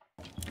opinion.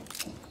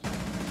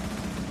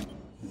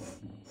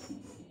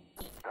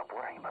 Stop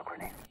worrying about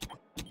grenades.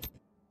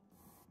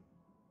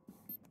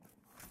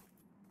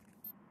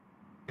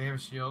 They have a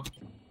shield.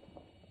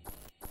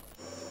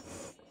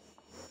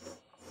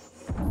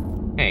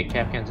 Hey,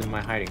 Capcan's in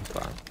my hiding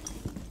spot.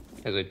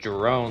 There's a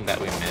drone that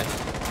we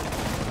missed.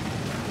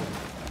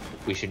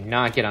 We should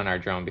not get on our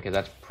drone because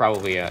that's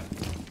probably a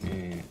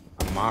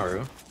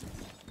Maru.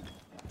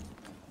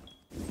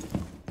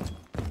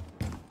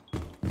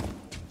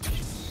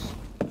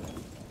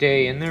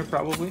 Stay in there,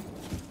 probably.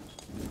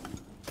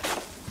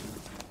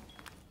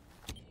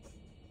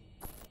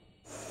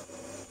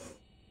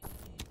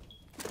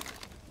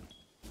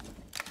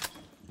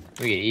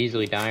 We could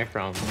easily die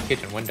from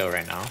kitchen window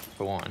right now,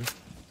 for one.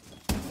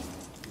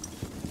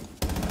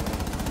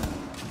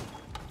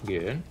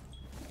 Good.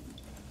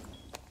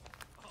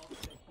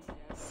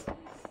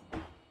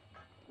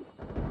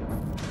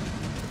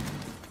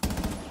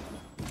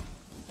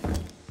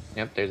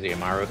 Yep, there's the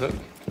Amaru hook.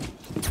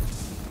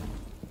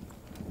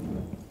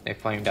 They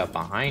flamed out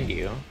behind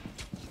you.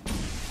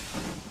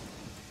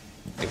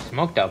 They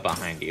smoked out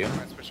behind you.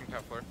 Alright, switching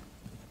top floor.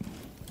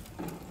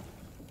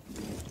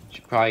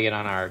 Should probably get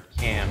on our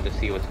cam to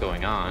see what's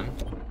going on.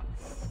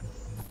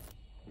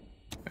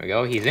 There we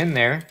go, he's in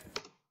there.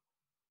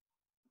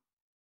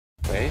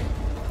 Wait.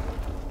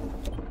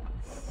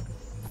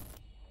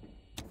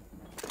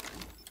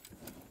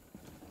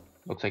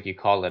 Looks like you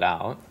called it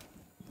out.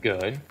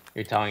 Good.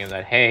 You're telling him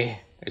that,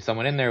 hey, there's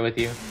someone in there with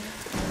you.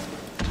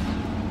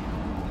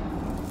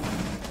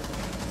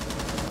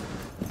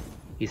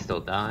 He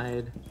still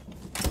died.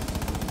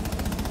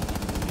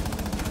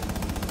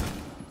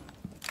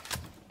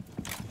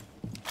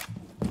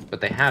 But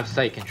they have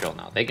site control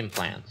now. They can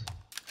plant.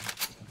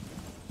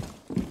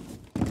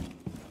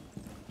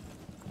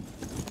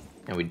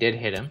 And we did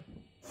hit him.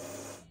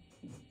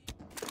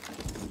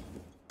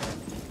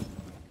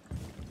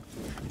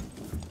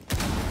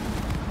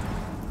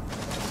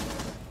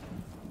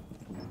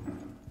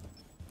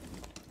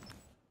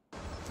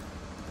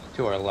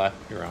 To our left,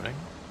 you're running.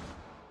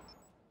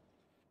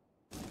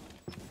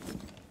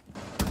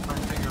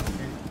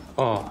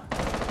 Oh,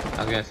 I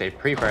was gonna say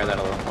pre-fire that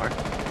a little more.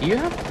 You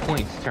have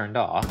points turned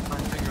off.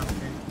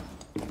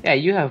 Yeah,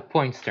 you have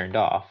points turned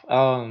off.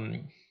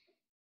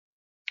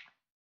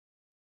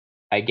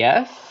 I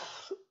guess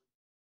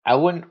I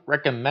wouldn't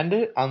recommend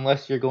it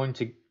unless you're going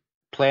to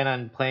plan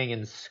on playing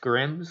in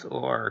scrims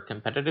or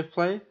competitive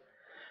play.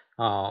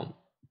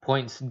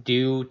 Points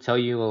do tell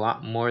you a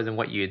lot more than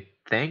what you'd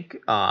think.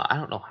 I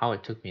don't know how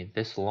it took me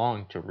this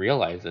long to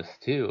realize this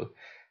too.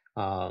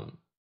 I'm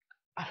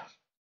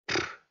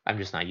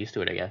just not used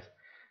to it, I guess.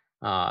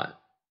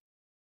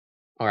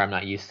 Or I'm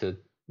not used to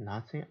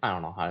not seeing. I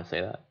don't know how to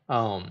say that.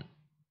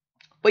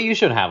 But you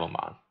should have them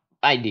on.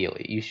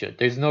 Ideally, you should.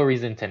 There's no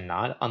reason to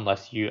not,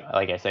 unless you,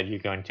 like I said, you're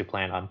going to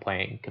plan on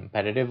playing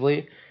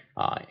competitively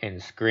in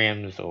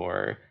scrims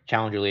or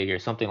Challenger League or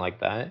something like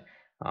that.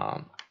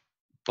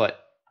 But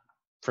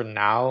for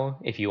now,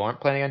 if you aren't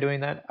planning on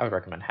doing that, I would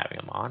recommend having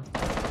them on.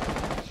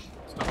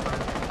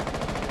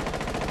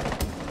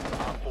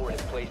 Op 4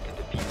 has placed a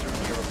diffuser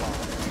near a bomb.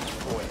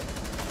 Destroy it.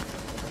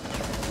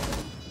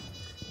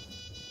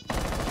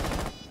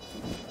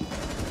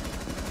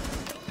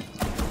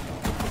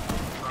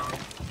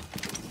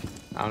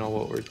 I don't know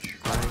what we're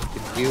trying to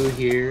do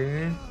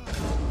here.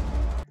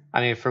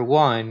 I mean, for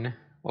one,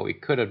 what we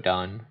could have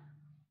done,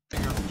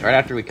 right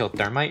after we killed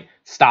Thermite,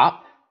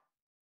 stop,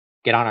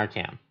 get on our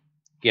cam.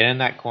 Get in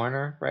that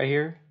corner right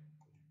here.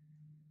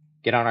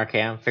 Get on our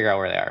cam, figure out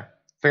where they are.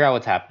 Figure out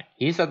what's happening.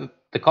 He said that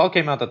the call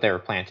came out that they were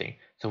planting.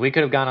 So we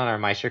could have gone on our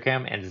Meister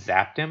cam and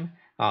zapped him.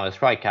 It's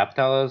probably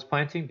Capital that was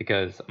planting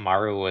because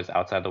Amaru was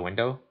outside the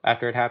window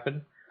after it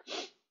happened.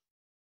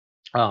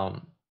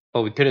 But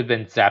we could have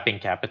been zapping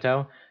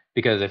Capital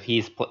because if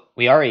he's...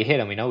 we already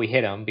hit him. We know we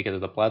hit him because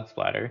of the blood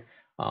splatter.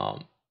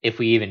 If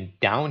we even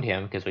downed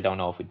him, because we don't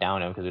know if we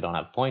downed him because we don't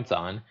have points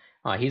on,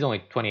 he's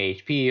only 20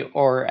 HP,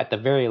 or at the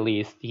very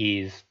least,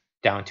 he's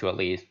down to at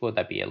least, what would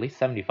that be, at least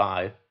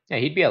 75? Yeah,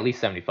 he'd be at least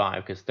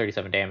 75, because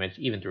 37 damage,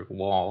 even through a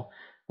wall,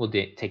 will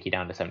take you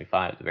down to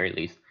 75 at the very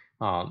least.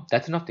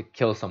 That's enough to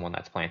kill someone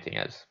that's planting,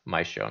 as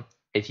Maestro.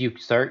 If you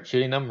start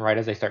shooting them right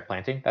as they start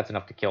planting, that's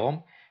enough to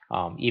kill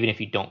them. Even if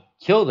you don't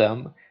kill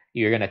them,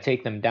 you're going to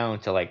take them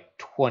down to like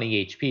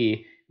 20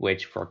 HP,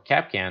 which for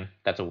Capcan,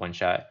 that's a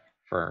one-shot.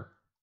 For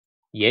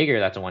Jaeger,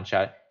 that's a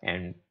one-shot.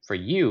 And for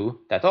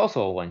you, that's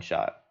also a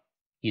one-shot.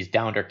 He's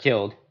downed or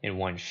killed in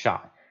one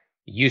shot.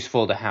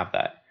 Useful to have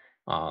that.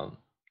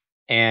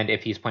 And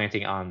if he's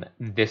planting on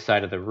this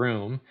side of the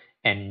room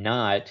and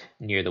not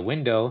near the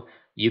window,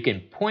 you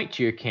can point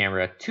your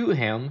camera to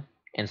him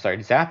and start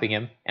zapping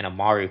him, and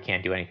Amaru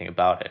can't do anything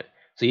about it.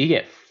 So you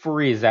get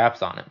free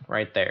zaps on him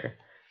right there.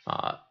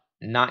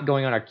 Not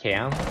going on our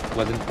cam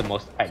wasn't the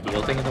most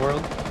ideal thing in the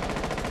world.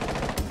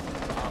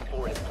 Op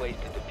 4 has placed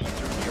a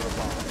diffuser near a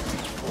bomb.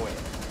 Destroy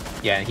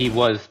it. Yeah, he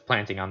was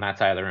planting on that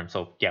side of the room,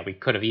 so yeah, we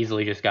could have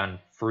easily just gotten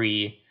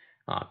free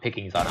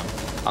pickings on him,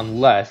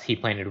 unless he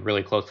planted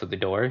really close to the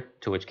door,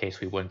 to which case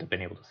we wouldn't have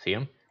been able to see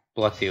him.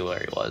 But let's see where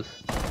he was.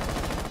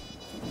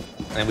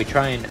 And we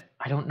try and,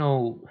 I don't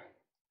know,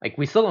 like,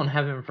 we still don't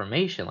have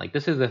information. Like,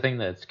 this is the thing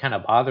that's kind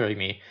of bothering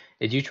me,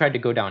 is you tried to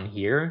go down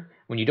here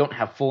when you don't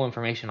have full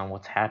information on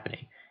what's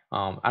happening.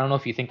 I don't know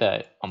if you think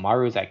that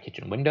Amaru is at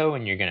kitchen window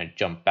and you're going to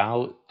jump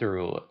out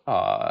through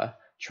a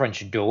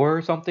trench door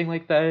or something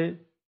like that.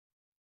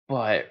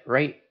 But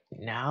right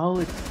now,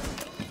 it's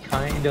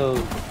kind of...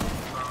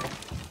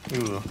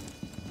 Ooh.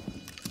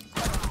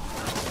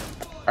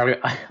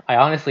 I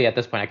honestly, at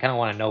this point, I kind of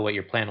want to know what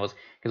your plan was.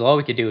 Because all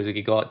we could do is we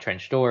could go out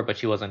trench door, but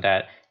she wasn't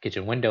at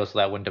kitchen window, so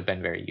that wouldn't have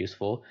been very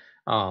useful.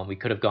 We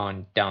could have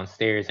gone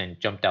downstairs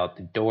and jumped out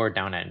the door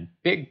down at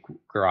big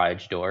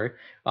garage door.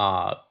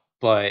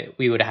 But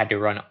we would have had to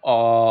run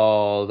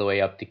all the way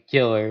up to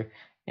kill her,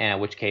 and in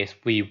which case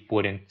we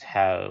would have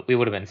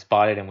been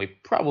spotted and we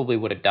probably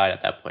would have died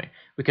at that point.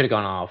 We could have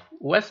gone off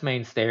west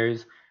main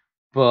stairs,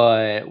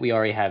 but we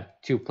already have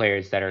 2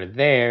 players that are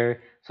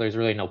there, so there's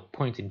really no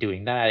point in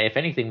doing that. If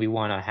anything, we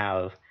want to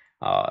have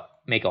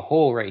make a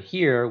hole right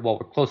here while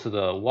we're close to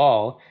the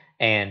wall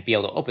and be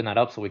able to open that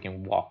up so we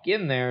can walk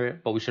in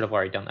there, but we should have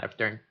already done that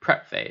during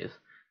prep phase.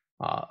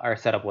 Our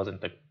setup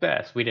wasn't the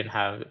best. We didn't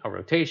have a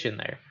rotation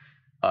there.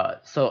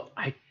 So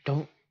I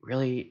don't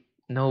really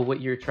know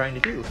what you're trying to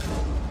do.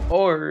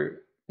 Or,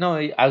 no,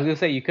 I was going to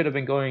say you could have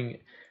been going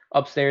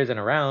upstairs and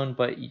around,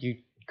 but you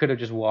could have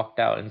just walked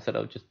out instead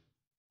of just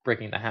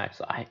breaking the hatch.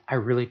 So I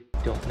really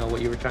don't know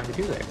what you were trying to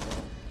do there.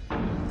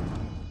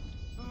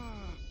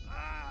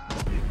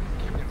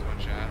 Captain's one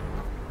shot.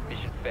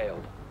 Mission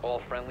failed. All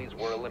friendlies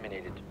were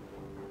eliminated.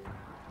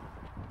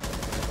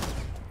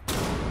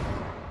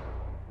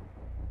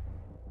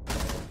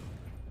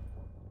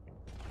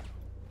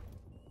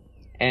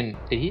 And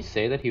did he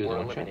say that he was We're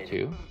one shot eliminated.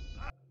 too?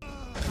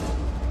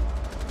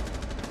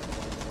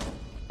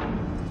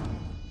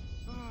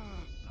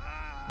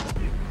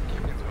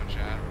 Captain's one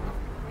shot.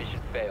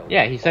 Mission failed.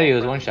 Yeah, he said he All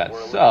was one friendlies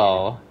shot, were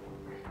so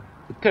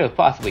we could have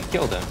possibly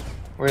killed him.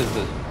 Where's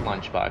this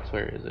lunchbox?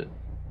 Where is it?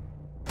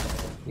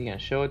 You gonna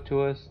show it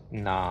to us?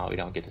 No, we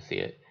don't get to see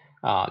it.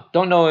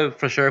 Don't know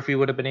for sure if we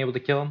would have been able to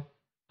kill him,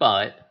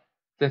 but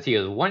since he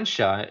was one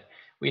shot,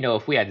 we know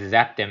if we had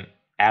zapped him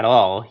at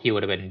all, he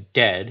would have been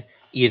dead,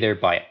 either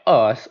by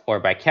us or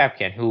by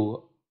Capcan,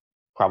 who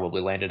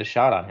probably landed a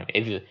shot on him.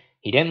 If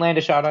he didn't land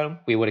a shot on him,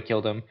 we would have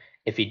killed him.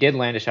 If he did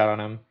land a shot on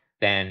him,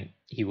 then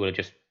he would have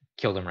just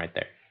killed him right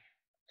there.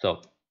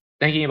 So,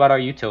 thinking about our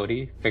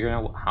utility, figuring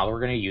out how we're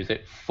going to use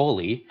it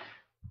fully.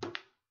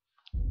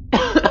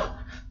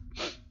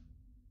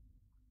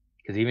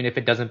 Because even if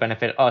it doesn't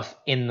benefit us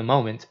in the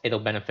moment, it'll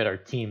benefit our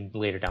team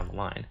later down the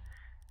line.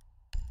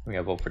 We're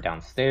going to vote for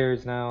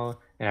downstairs now,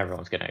 and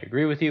everyone's going to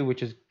agree with you,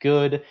 which is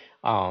good.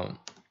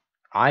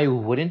 I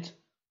wouldn't,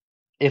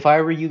 if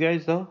I were you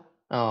guys, though.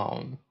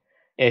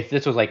 If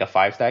this was like a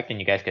 5-stack and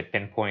you guys could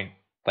pinpoint,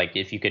 like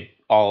if you could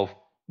all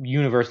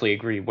universally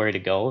agree where to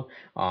go,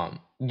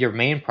 your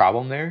main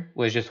problem there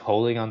was just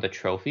holding on the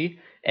trophy,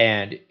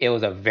 and it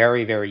was a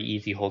very, very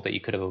easy hold that you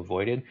could have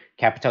avoided.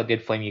 Capital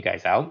did flame you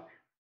guys out,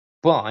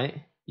 but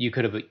you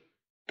could have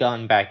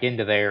gone back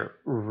into there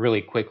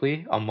really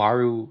quickly.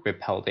 Amaru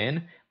repelled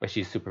in, but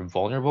she's super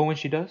vulnerable when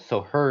she does,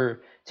 so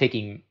her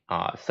taking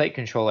site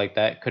control like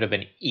that could have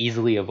been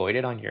easily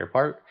avoided on your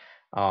part.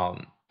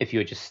 If you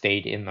had just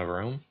stayed in the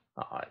room,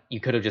 you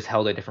could have just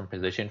held a different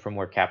position from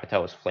where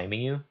Capital was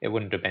flaming you. It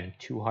wouldn't have been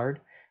too hard.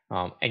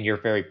 And your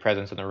very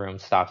presence in the room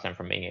stops them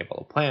from being able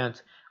to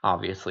plant,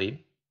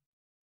 obviously.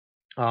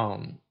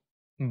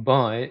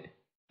 But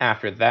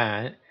after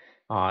that,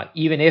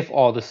 even if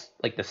all this,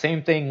 like the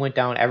same thing went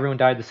down, everyone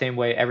died the same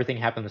way, everything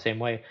happened the same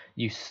way,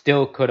 you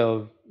still could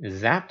have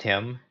zapped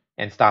him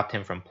and stopped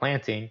him from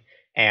planting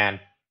and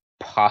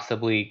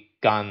possibly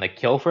gotten the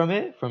kill from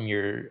it, from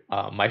your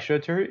Maestro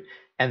turret,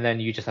 and then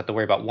you just have to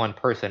worry about one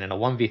person in a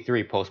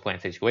 1v3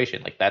 post-plant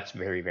situation. Like, that's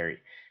very, very,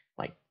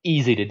 like,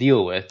 easy to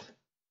deal with.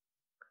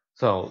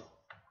 So,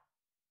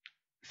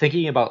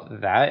 thinking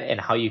about that and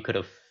how you could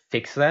have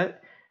fixed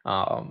that,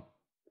 I'm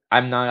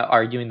not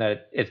arguing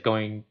that it's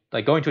going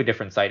to a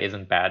different site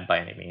isn't bad by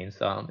any means.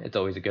 It's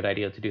always a good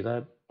idea to do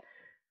that.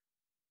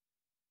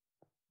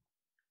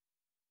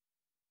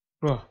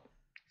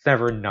 It's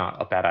never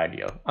not a bad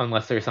idea,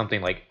 unless there's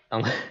something like,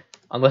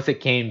 unless it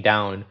came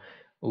down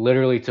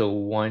literally to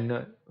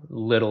one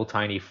little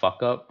tiny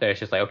fuck up that it's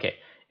just like, okay,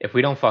 if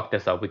we don't fuck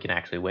this up, we can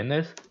actually win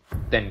this,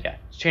 then yeah,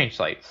 change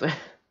sites.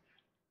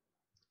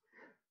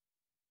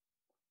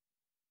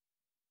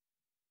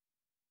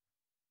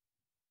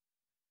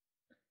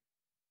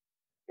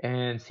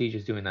 And Siege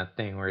is doing that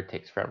thing where it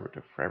takes forever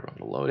for everyone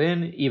to load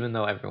in, even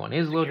though everyone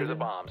is Secure loaded the in.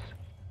 bombs.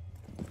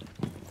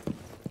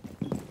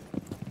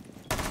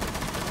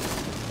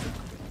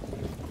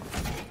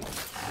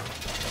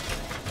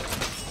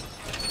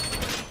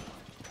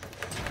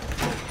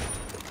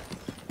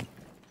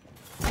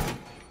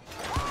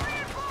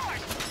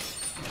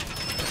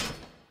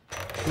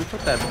 Who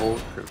put that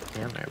bulletproof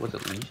cam there? Was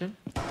it Legion?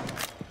 Be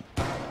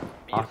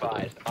Possibly.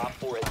 advised, Op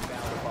 4 has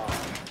found a bomb.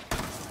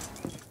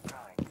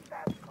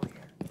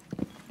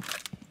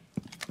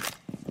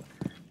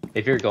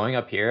 if you're going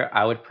up here,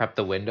 I would prep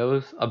the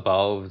windows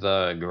above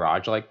the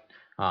garage, like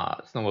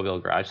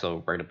snowmobile garage,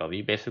 so right above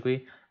you,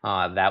 basically.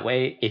 That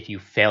way, if you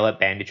fail at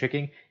bandit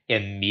tricking,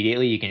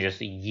 immediately you can just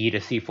yeet a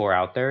C4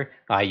 out there.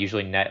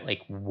 Usually net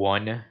like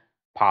 1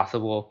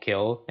 possible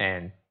kill,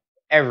 and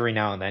every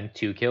now and then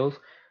 2 kills.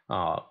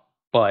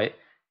 But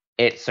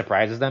it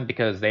surprises them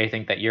because they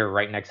think that you're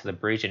right next to the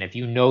breach, and if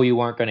you know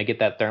you aren't going to get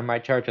that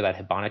thermite charge or that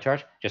Hibana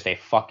charge, just say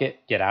fuck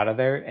it, get out of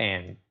there,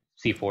 and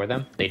C4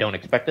 them. They don't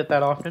expect it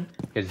that often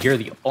because you're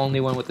the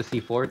only one with the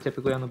C4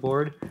 typically on the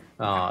board.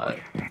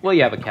 Well,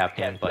 you have a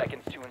captain, but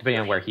depending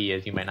on where he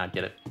is, you might not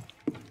get it.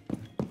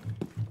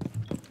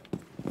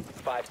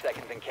 5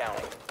 seconds and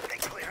counting. Stay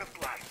clear of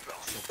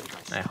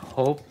blast zone. I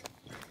hope.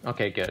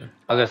 Okay, good.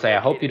 I was gonna say I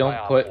hope you don't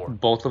put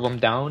both of them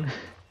down.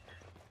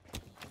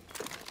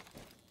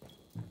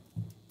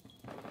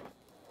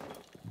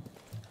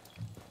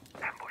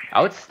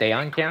 I would stay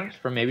on cams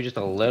for maybe just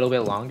a little bit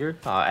longer.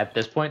 At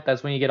this point,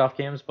 that's when you get off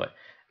cams, but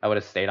I would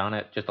have stayed on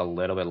it just a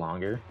little bit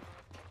longer.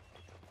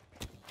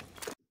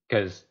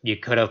 Because you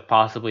could have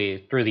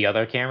possibly, through the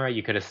other camera,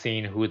 you could have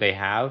seen who they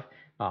have.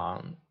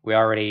 We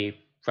already,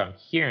 from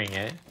hearing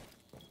it,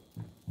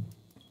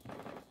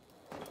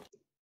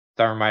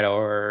 thermite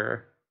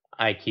or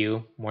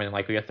IQ, more than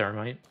likely a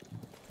thermite.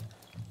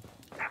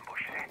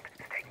 Ambush set.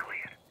 Stay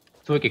clear.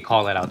 So we could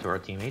call that out to our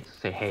teammates.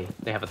 Say, hey,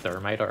 they have a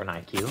thermite or an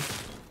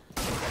IQ.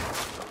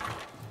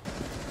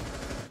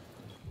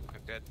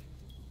 I'm dead.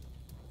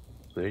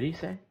 What did he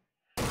say?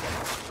 I'm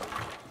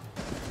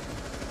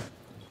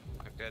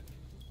dead.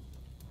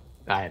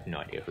 I have no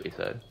idea who he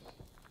said.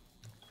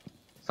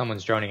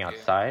 Someone's droning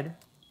outside.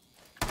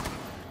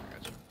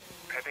 Gotcha.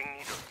 Prepping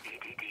needles.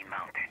 EDD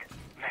mounted.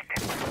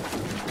 Method.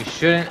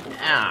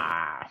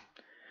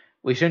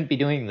 We shouldn't be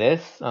doing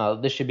this.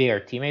 This should be our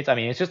teammates. I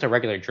mean, it's just a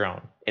regular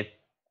drone.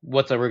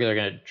 What's a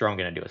regular drone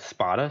gonna do? Is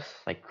spot us?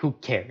 Like, who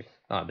cares?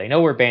 They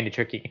know we're bandit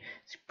tricking.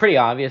 It's pretty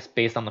obvious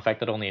based on the fact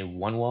that only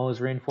one wall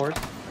is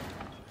reinforced.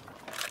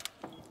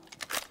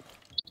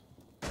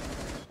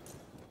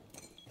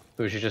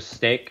 We should just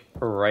stick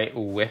right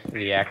with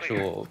the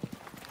actual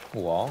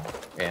wall.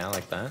 Yeah,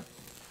 like that.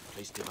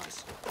 Place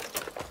device.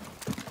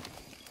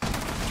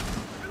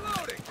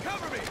 Reloading!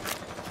 Cover me!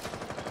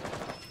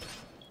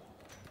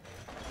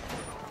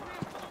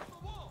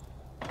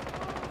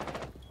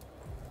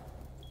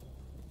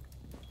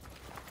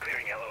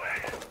 Clearing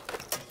LOS.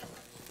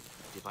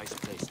 Device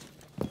placed.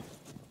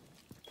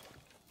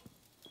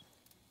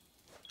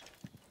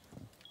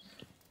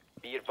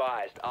 Be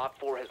advised, Op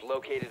 4 has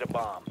located a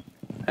bomb.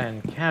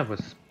 And Cav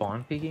was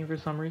spawn peeking for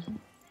some reason.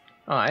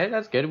 Oh,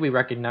 that's good. We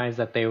recognize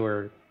that they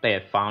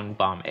had found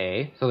bomb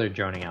A, so they're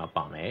droning out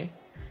bomb A.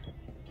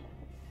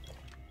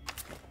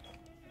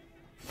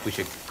 We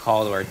should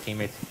call to our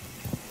teammates.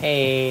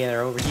 Hey,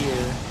 they're over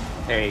here.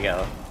 There you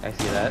go. I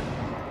see that.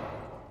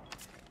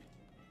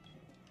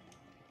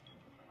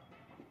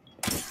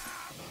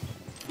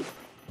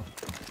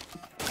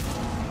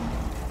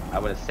 I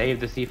would have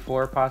saved the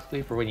C4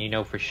 possibly for when you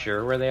know for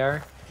sure where they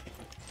are.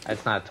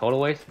 It's not a total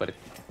waste, but it's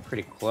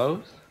pretty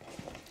close.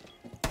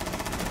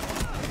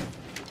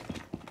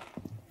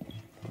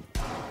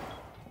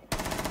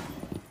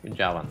 Good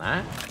job on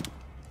that.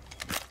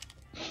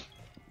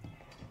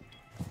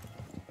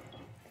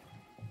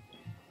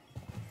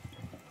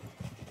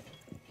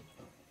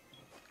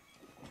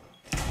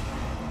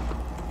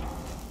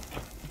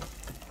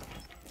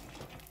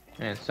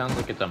 And it sounds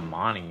like it's a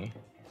Monty.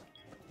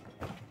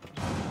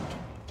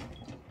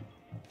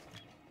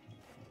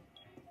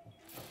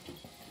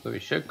 So we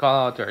should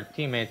call out to our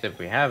teammates if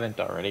we haven't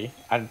already.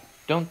 I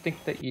don't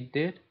think that you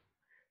did.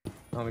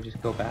 Let me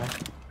just go back.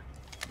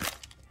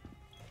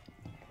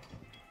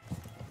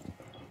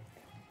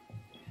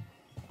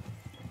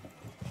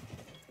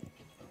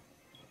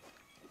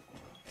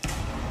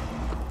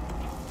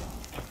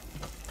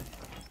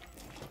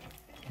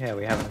 Yeah,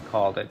 we haven't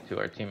called it to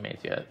our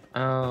teammates yet.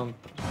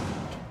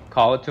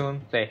 Call it to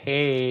him. Say,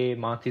 hey,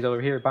 Monty's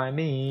over here by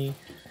me.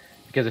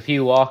 Because if he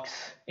walks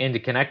into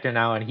connector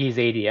now and he's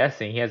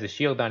ADSing, he has a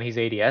shield on, he's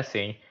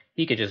ADSing,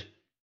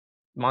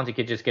 Monty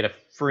could just get a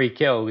free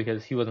kill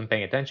because he wasn't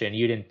paying attention.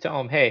 You didn't tell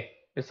him, hey,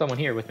 there's someone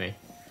here with me.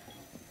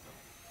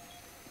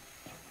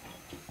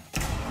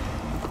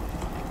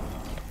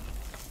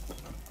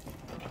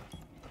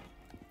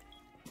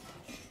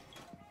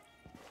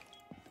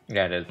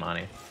 Yeah, it is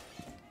Monty.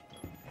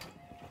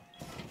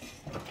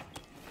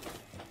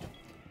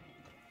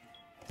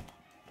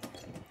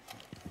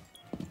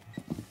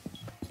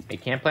 They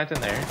can't plant in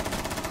there.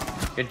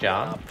 Good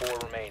job. Op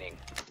 4 remaining.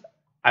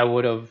 I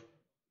would have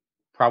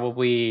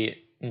probably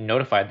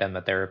notified them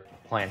that they're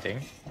planting.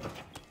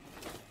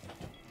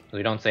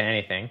 We don't say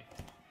anything.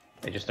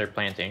 They just start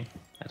planting.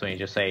 That's when you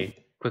just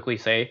quickly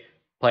say,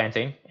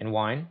 planting, and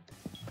whine.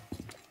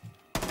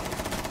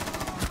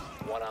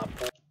 One Op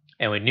 4.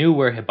 And we knew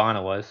where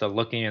Hibana was, so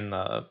looking in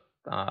the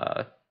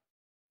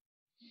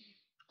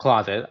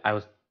closet,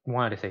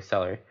 wanted to say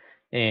cellar,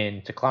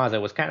 into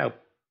closet was kind of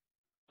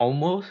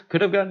almost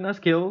could have gotten us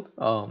killed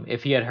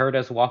if he had heard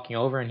us walking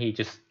over and he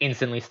just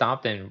instantly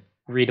stopped and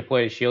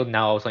redeploy his shield.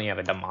 Now all of a sudden you have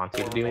a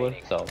Demonte to deal with.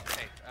 So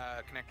Hey,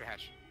 connector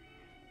hatch.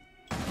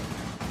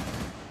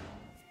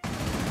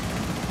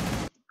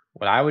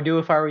 what I would do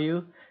if I were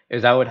you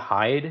is I would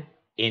hide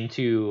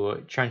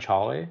into trench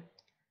hallway,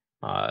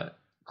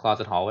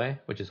 closet hallway,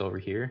 which is over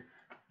here.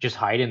 Just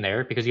hide in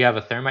there because you have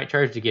a thermite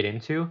charge to get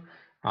into.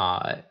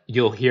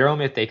 You'll hear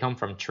them if they come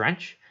from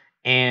trench,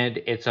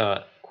 and it's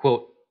a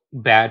quote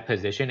bad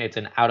position. It's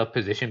an out of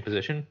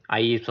position,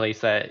 i.e., a place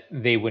that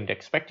they wouldn't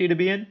expect you to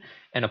be in,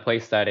 and a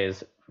place that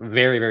is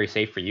very, very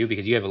safe for you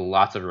because you have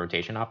lots of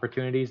rotation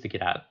opportunities to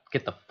get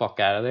the fuck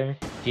out of there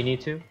if you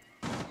need to.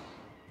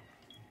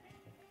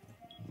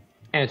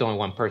 And it's only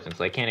one person, so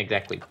they can't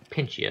exactly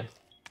pinch you.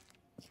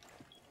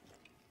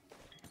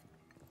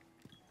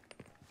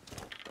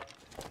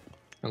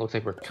 It looks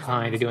like we're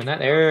kind of doing that.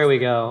 There we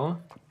go.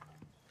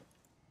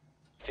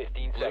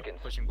 15 Blue, seconds.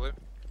 pushing blue.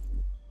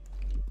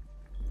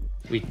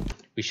 We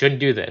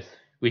shouldn't do this.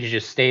 We should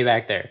just stay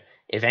back there.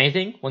 If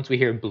anything, once we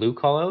hear blue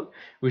call out,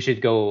 we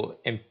should go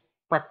and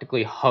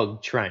practically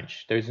hug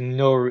trench. There's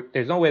no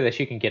way that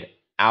she can get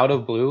out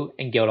of blue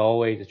and get all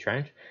the way to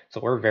trench. So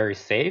we're very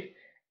safe.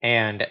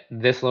 And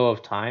this low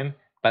of time,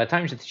 by the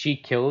time she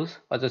kills,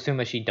 let's assume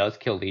that she does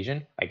kill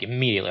Legion, like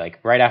immediately, like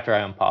right after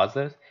I unpause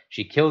this,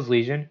 she kills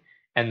Legion,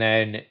 and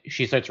then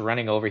she starts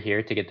running over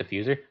here to get the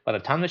fuser. By the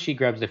time that she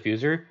grabs the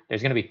fuser,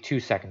 there's going to be 2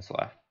 seconds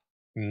left,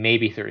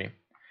 maybe 3.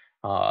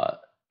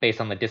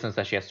 Based on the distance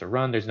that she has to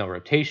run, there's no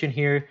rotation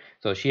here,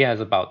 so she has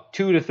about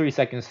 2 to 3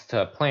 seconds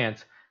to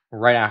plant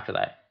right after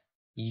that.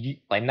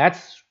 And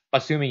that's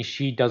assuming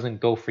she doesn't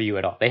go for you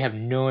at all. They have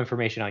no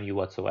information on you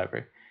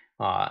whatsoever.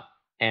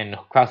 And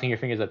crossing your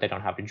fingers that they don't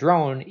have a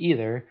drone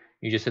either,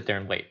 you just sit there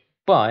and wait.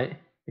 But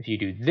if you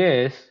do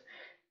this,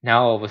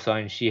 now all of a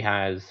sudden she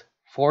has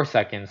 4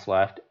 seconds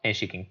left and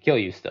she can kill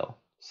you still.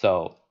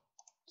 So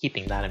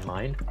keeping that in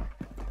mind.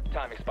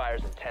 Time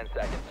expires in 10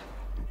 seconds.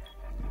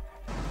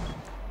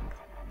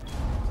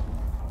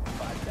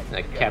 5 seconds.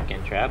 Like to go.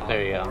 Capcan trap,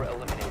 there you Op four go.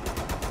 eliminated.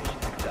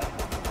 Mission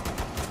successful.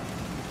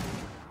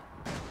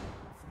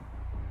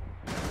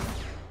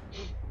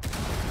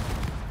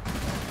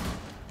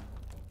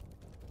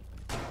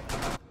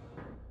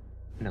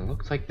 And it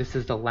looks like this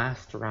is the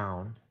last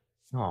round.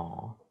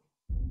 Aww.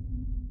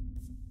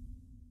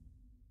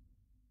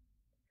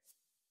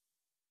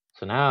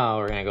 So now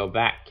we're gonna go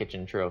back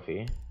kitchen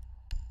trophy.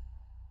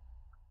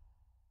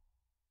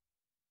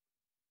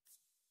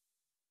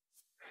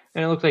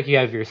 And it looks like you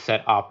have your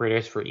set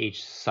operators for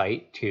each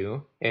site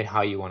too, and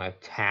how you want to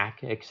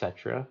attack,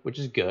 etc., which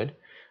is good.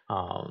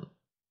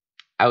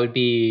 I would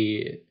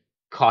be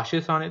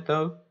cautious on it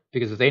though,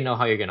 because if they know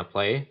how you're gonna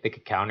play, they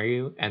could counter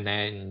you, and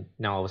then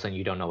now all of a sudden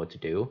you don't know what to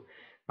do.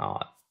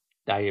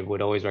 I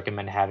would always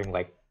recommend having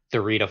like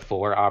 3 to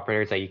 4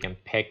 operators that you can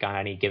pick on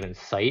any given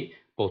site,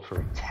 both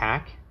for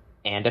attack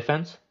and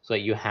defense, so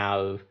that you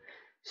have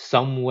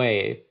some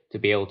way to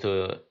be able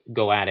to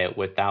go at it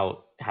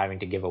without having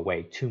to give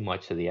away too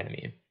much to the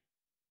enemy.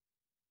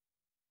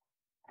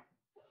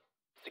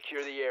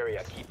 Secure the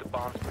area. Keep the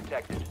bombs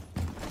protected.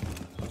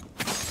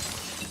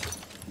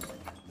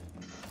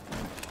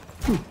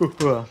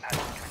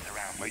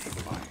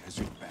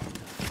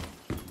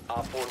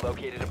 Op 4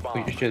 located a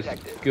bomb. We should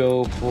Protect just it.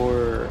 go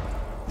for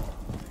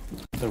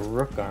the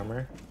Rook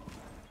armor.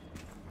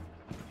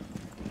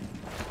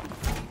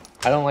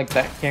 I don't like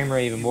that camera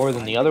even more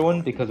than the other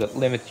one because it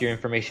limits your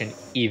information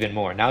even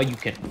more. Now you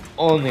can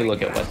only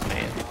look at West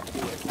Main. Op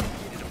 4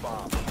 located a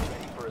bomb.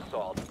 Ready for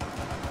assault.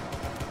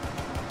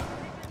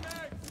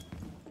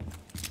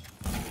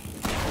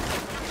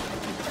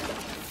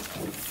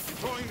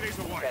 Throwing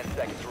razor wire. 10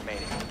 seconds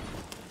remaining.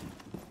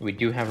 We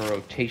do have a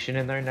rotation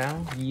in there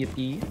now.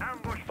 Yippee.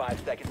 5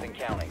 seconds and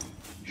counting.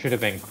 Should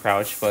have been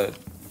crouched, but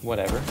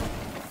whatever.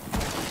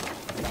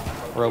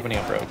 We're opening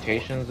up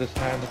rotations this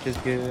time, which is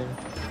good.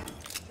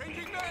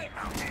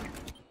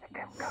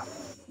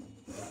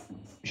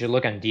 You should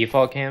look on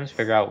default cams,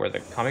 figure out where they're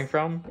coming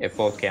from. If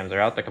both cams are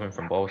out, they're coming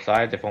from both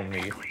sides. If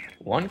only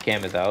one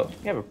cam is out,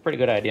 you have a pretty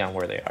good idea on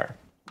where they are.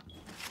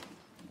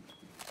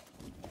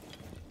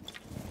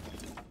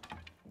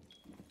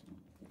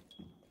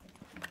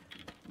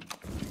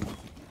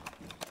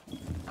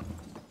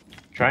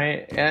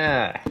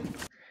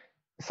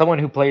 Someone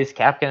who plays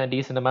Capcan a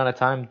decent amount of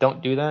time,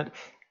 don't do that.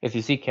 If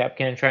you see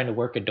Capcan trying to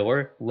work a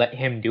door, let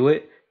him do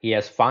it. He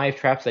has 5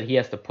 traps that he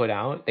has to put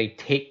out. They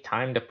take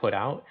time to put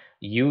out.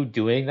 You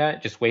doing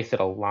that just wasted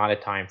a lot of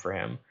time for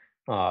him.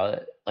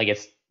 Like,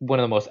 it's one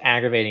of the most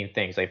aggravating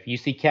things. Like, if you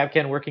see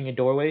Capcan working a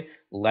doorway,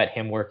 let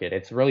him work it.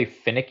 It's really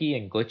finicky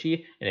and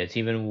glitchy, and it's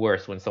even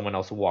worse when someone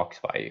else walks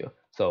by you.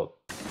 So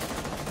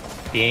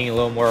being a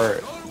little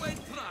more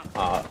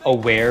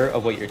aware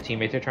of what your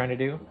teammates are trying to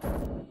do.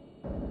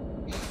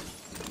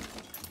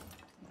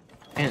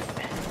 And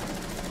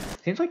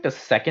it seems like the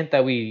second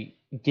that we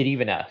get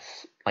even a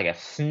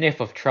sniff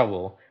of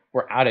trouble,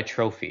 we're out of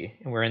trophy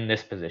and we're in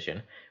this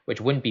position,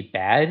 which wouldn't be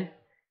bad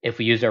if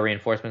we used our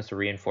reinforcements to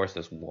reinforce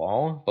this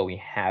wall, but we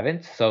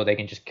haven't, so they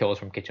can just kill us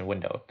from kitchen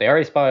window. They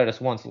already spotted us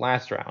once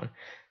last round.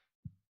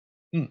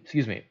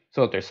 Excuse me.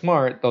 So if they're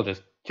smart, they'll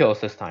just kill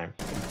us this time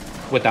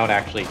without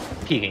actually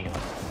peeking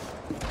us.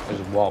 There's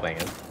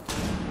wallbangers.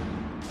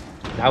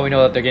 Now we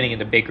know that they're getting in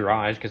the big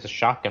garage because the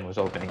shotgun was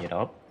opening it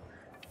up.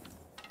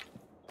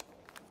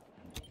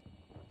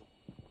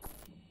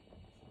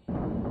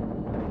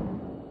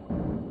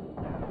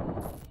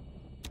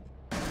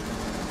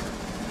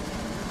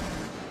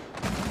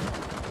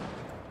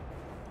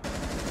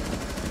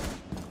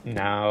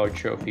 Now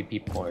trophy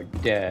people are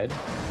dead.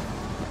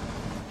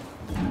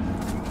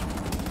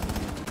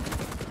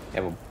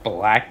 They have a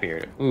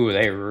Blackbeard. Ooh,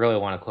 they really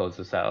want to close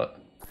this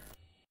out.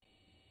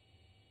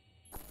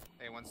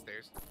 Hey, one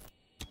stairs.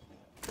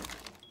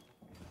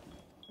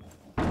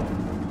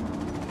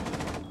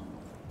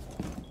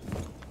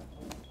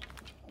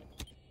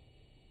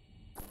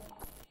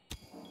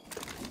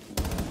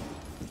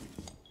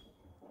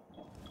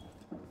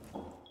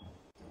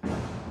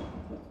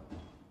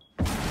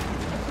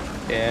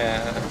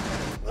 Yeah.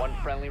 One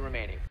friendly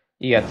remaining.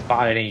 You got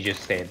spotted and you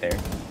just stayed there.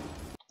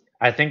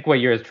 I think what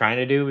you're trying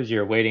to do is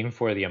you're waiting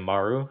for the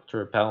Amaru to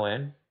repel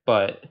in,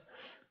 but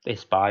they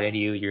spotted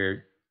you.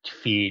 Your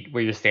feet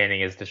where you're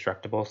standing is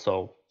destructible,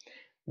 so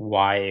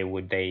why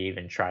would they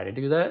even try to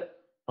do that?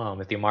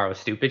 If the Amaru is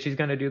stupid, she's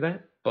gonna do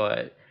that.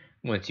 But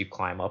once you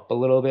climb up a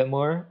little bit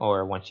more,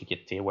 or once you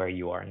get to where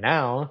you are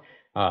now,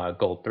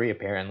 gold 3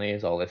 apparently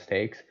is all this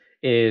takes,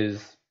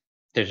 is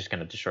they're just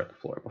gonna destroy the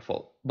floor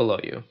below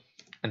you,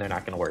 and they're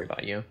not gonna worry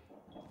about you.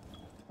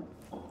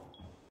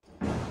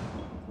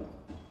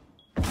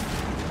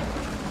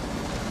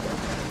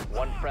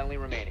 One friendly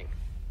remaining.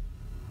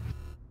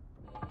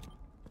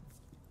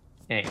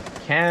 And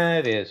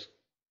Cat is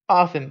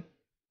often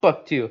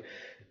buck too.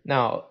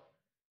 Now,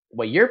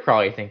 what you're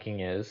probably thinking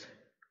is,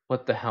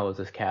 what the hell is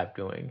this Cav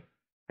doing?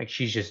 Like,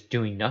 she's just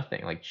doing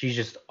nothing. Like, she's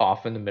just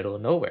off in the middle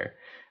of nowhere.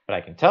 But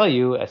I can tell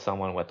you, as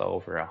someone with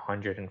over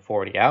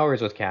 140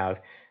 hours with Cav,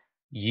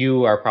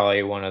 you are probably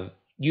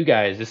you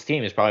guys, this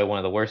team is probably one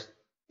of the worst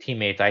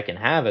teammates I can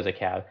have as a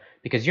Cav,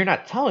 because you're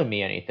not telling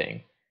me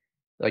anything.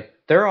 Like,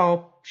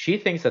 she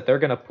thinks that they're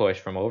going to push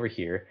from over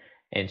here,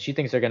 and she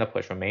thinks they're going to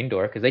push from main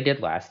door, because they did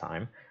last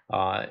time.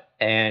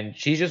 And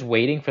she's just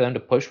waiting for them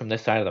to push from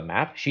this side of the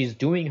map. She's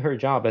doing her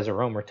job as a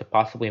roamer to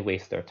possibly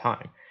waste their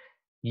time.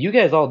 You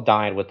guys all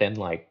died within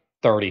like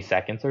 30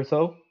 seconds or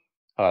so.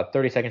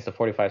 30 seconds to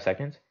 45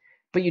 seconds.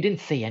 But you didn't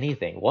say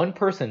anything. One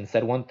person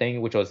said one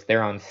thing, which was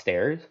they're on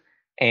stairs,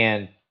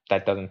 and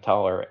that doesn't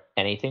tell her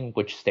anything.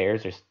 Which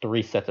stairs? There's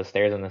 3 sets of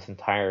stairs on this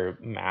entire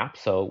map,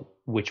 so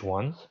which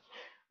ones?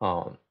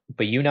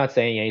 But you not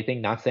saying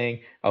anything, not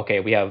saying, okay,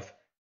 we have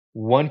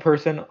one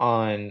person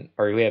on,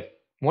 or we have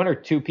 1 or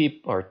 2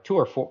 people, or 2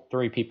 or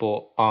 3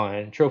 people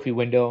on trophy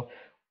window.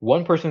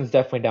 One person's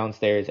definitely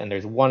downstairs, and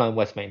there's one on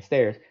west main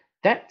stairs.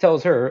 That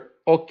tells her,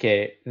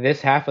 okay,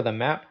 this half of the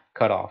map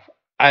cut off.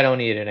 I don't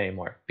need it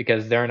anymore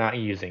because they're not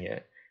using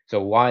it.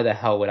 So why the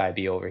hell would I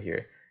be over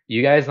here?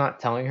 You guys not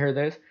telling her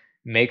this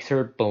makes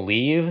her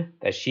believe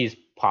that she's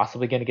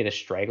possibly going to get a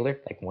straggler.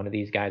 Like, one of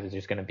these guys is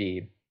just going to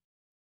be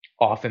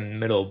off in the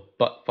middle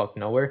butt fuck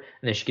nowhere,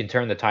 and then she can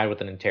turn the tide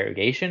with an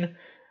interrogation.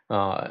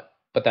 But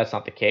that's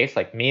not the case.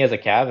 Like, me as a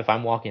Cav, if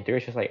I'm walking through,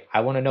 it's just like, I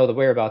want to know the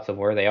whereabouts of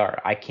where they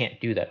are. I can't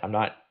do that.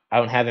 I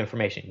don't have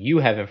information. You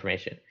have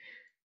information.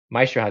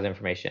 Maestro has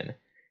information.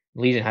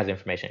 Legion has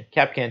information.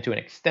 Capcan, to an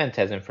extent,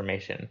 has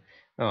information.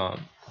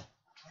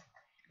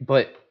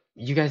 But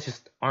you guys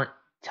just aren't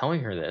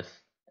telling her this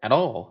at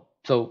all.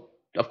 So,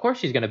 of course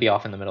she's going to be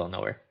off in the middle of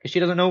nowhere, because she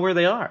doesn't know where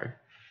they are.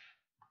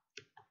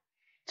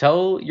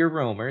 Tell your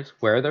roamers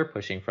where they're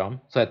pushing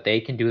from so that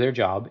they can do their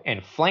job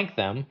and flank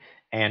them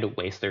and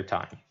waste their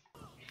time.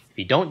 If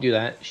you don't do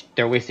that,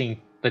 they're wasting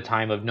the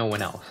time of no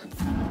one else.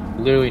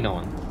 Literally no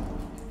one.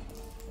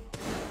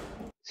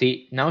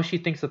 See, now she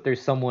thinks that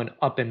there's someone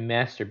up in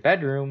master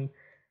bedroom,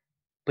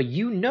 but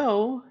you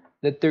know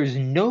that there's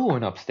no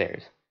one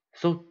upstairs.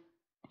 So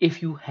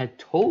if you had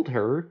told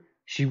her,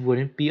 she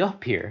wouldn't be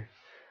up here.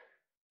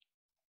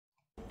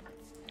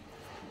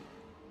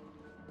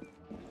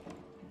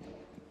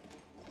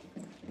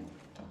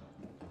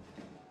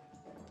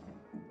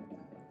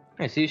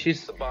 I see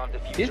she's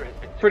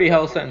pretty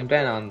hell set and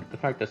bent on the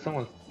fact that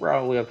someone's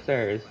probably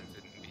upstairs.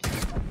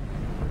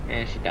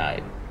 And she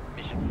died.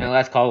 And the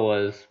last call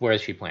was, where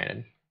is she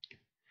planted?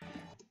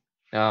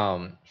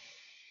 Not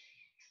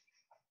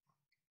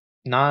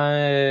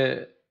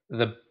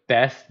the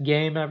best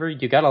game ever.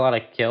 You got a lot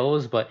of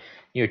kills, but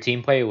your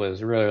team play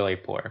was really, really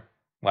poor.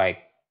 Like,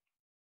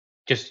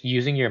 just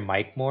using your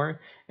mic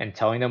more and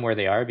telling them where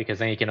they are, because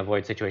then you can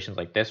avoid situations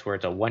like this where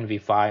it's a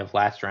 1v5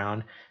 last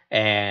round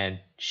and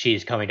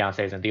she's coming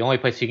downstairs and the only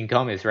place she can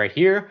come is right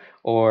here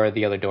or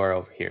the other door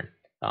over here.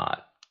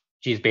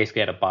 She's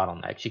basically at a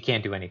bottleneck. She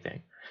can't do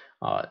anything.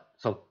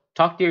 So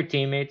talk to your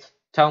teammates,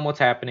 tell them what's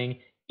happening.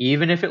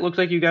 Even if it looks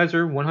like you guys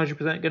are 100%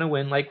 going to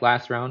win, like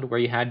last round where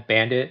you had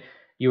Bandit,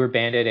 you were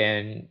Bandit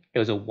and it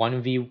was a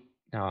 1v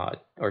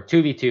or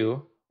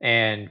 2v2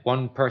 and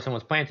one person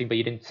was planting but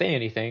you didn't say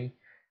anything.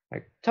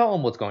 Like, tell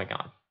them what's going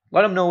on.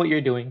 Let them know what you're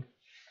doing.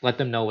 Let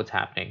them know what's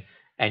happening.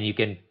 And you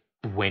can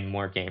win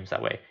more games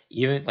that way.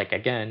 Even, like,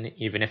 again,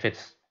 even if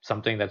it's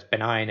something that's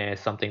benign and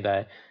it's something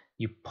that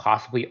you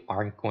possibly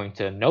aren't going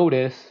to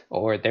notice,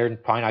 or they're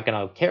probably not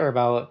going to care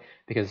about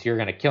because you're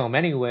going to kill them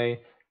anyway,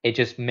 it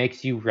just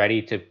makes you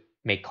ready to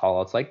make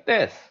callouts like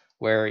this,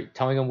 where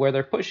telling them where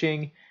they're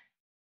pushing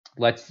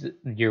lets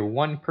your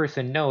one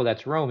person know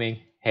that's roaming,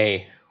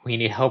 hey, we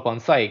need help on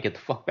site, get the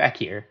fuck back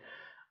here.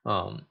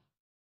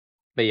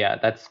 But yeah,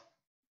 that's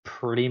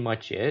pretty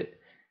much it.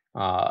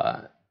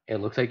 It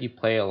looks like you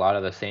play a lot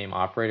of the same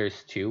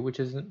operators too, which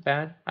isn't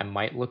bad. I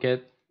might look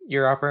at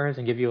your operators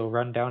and give you a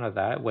rundown of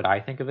that, what I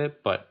think of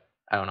it, but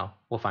I don't know.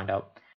 We'll find out.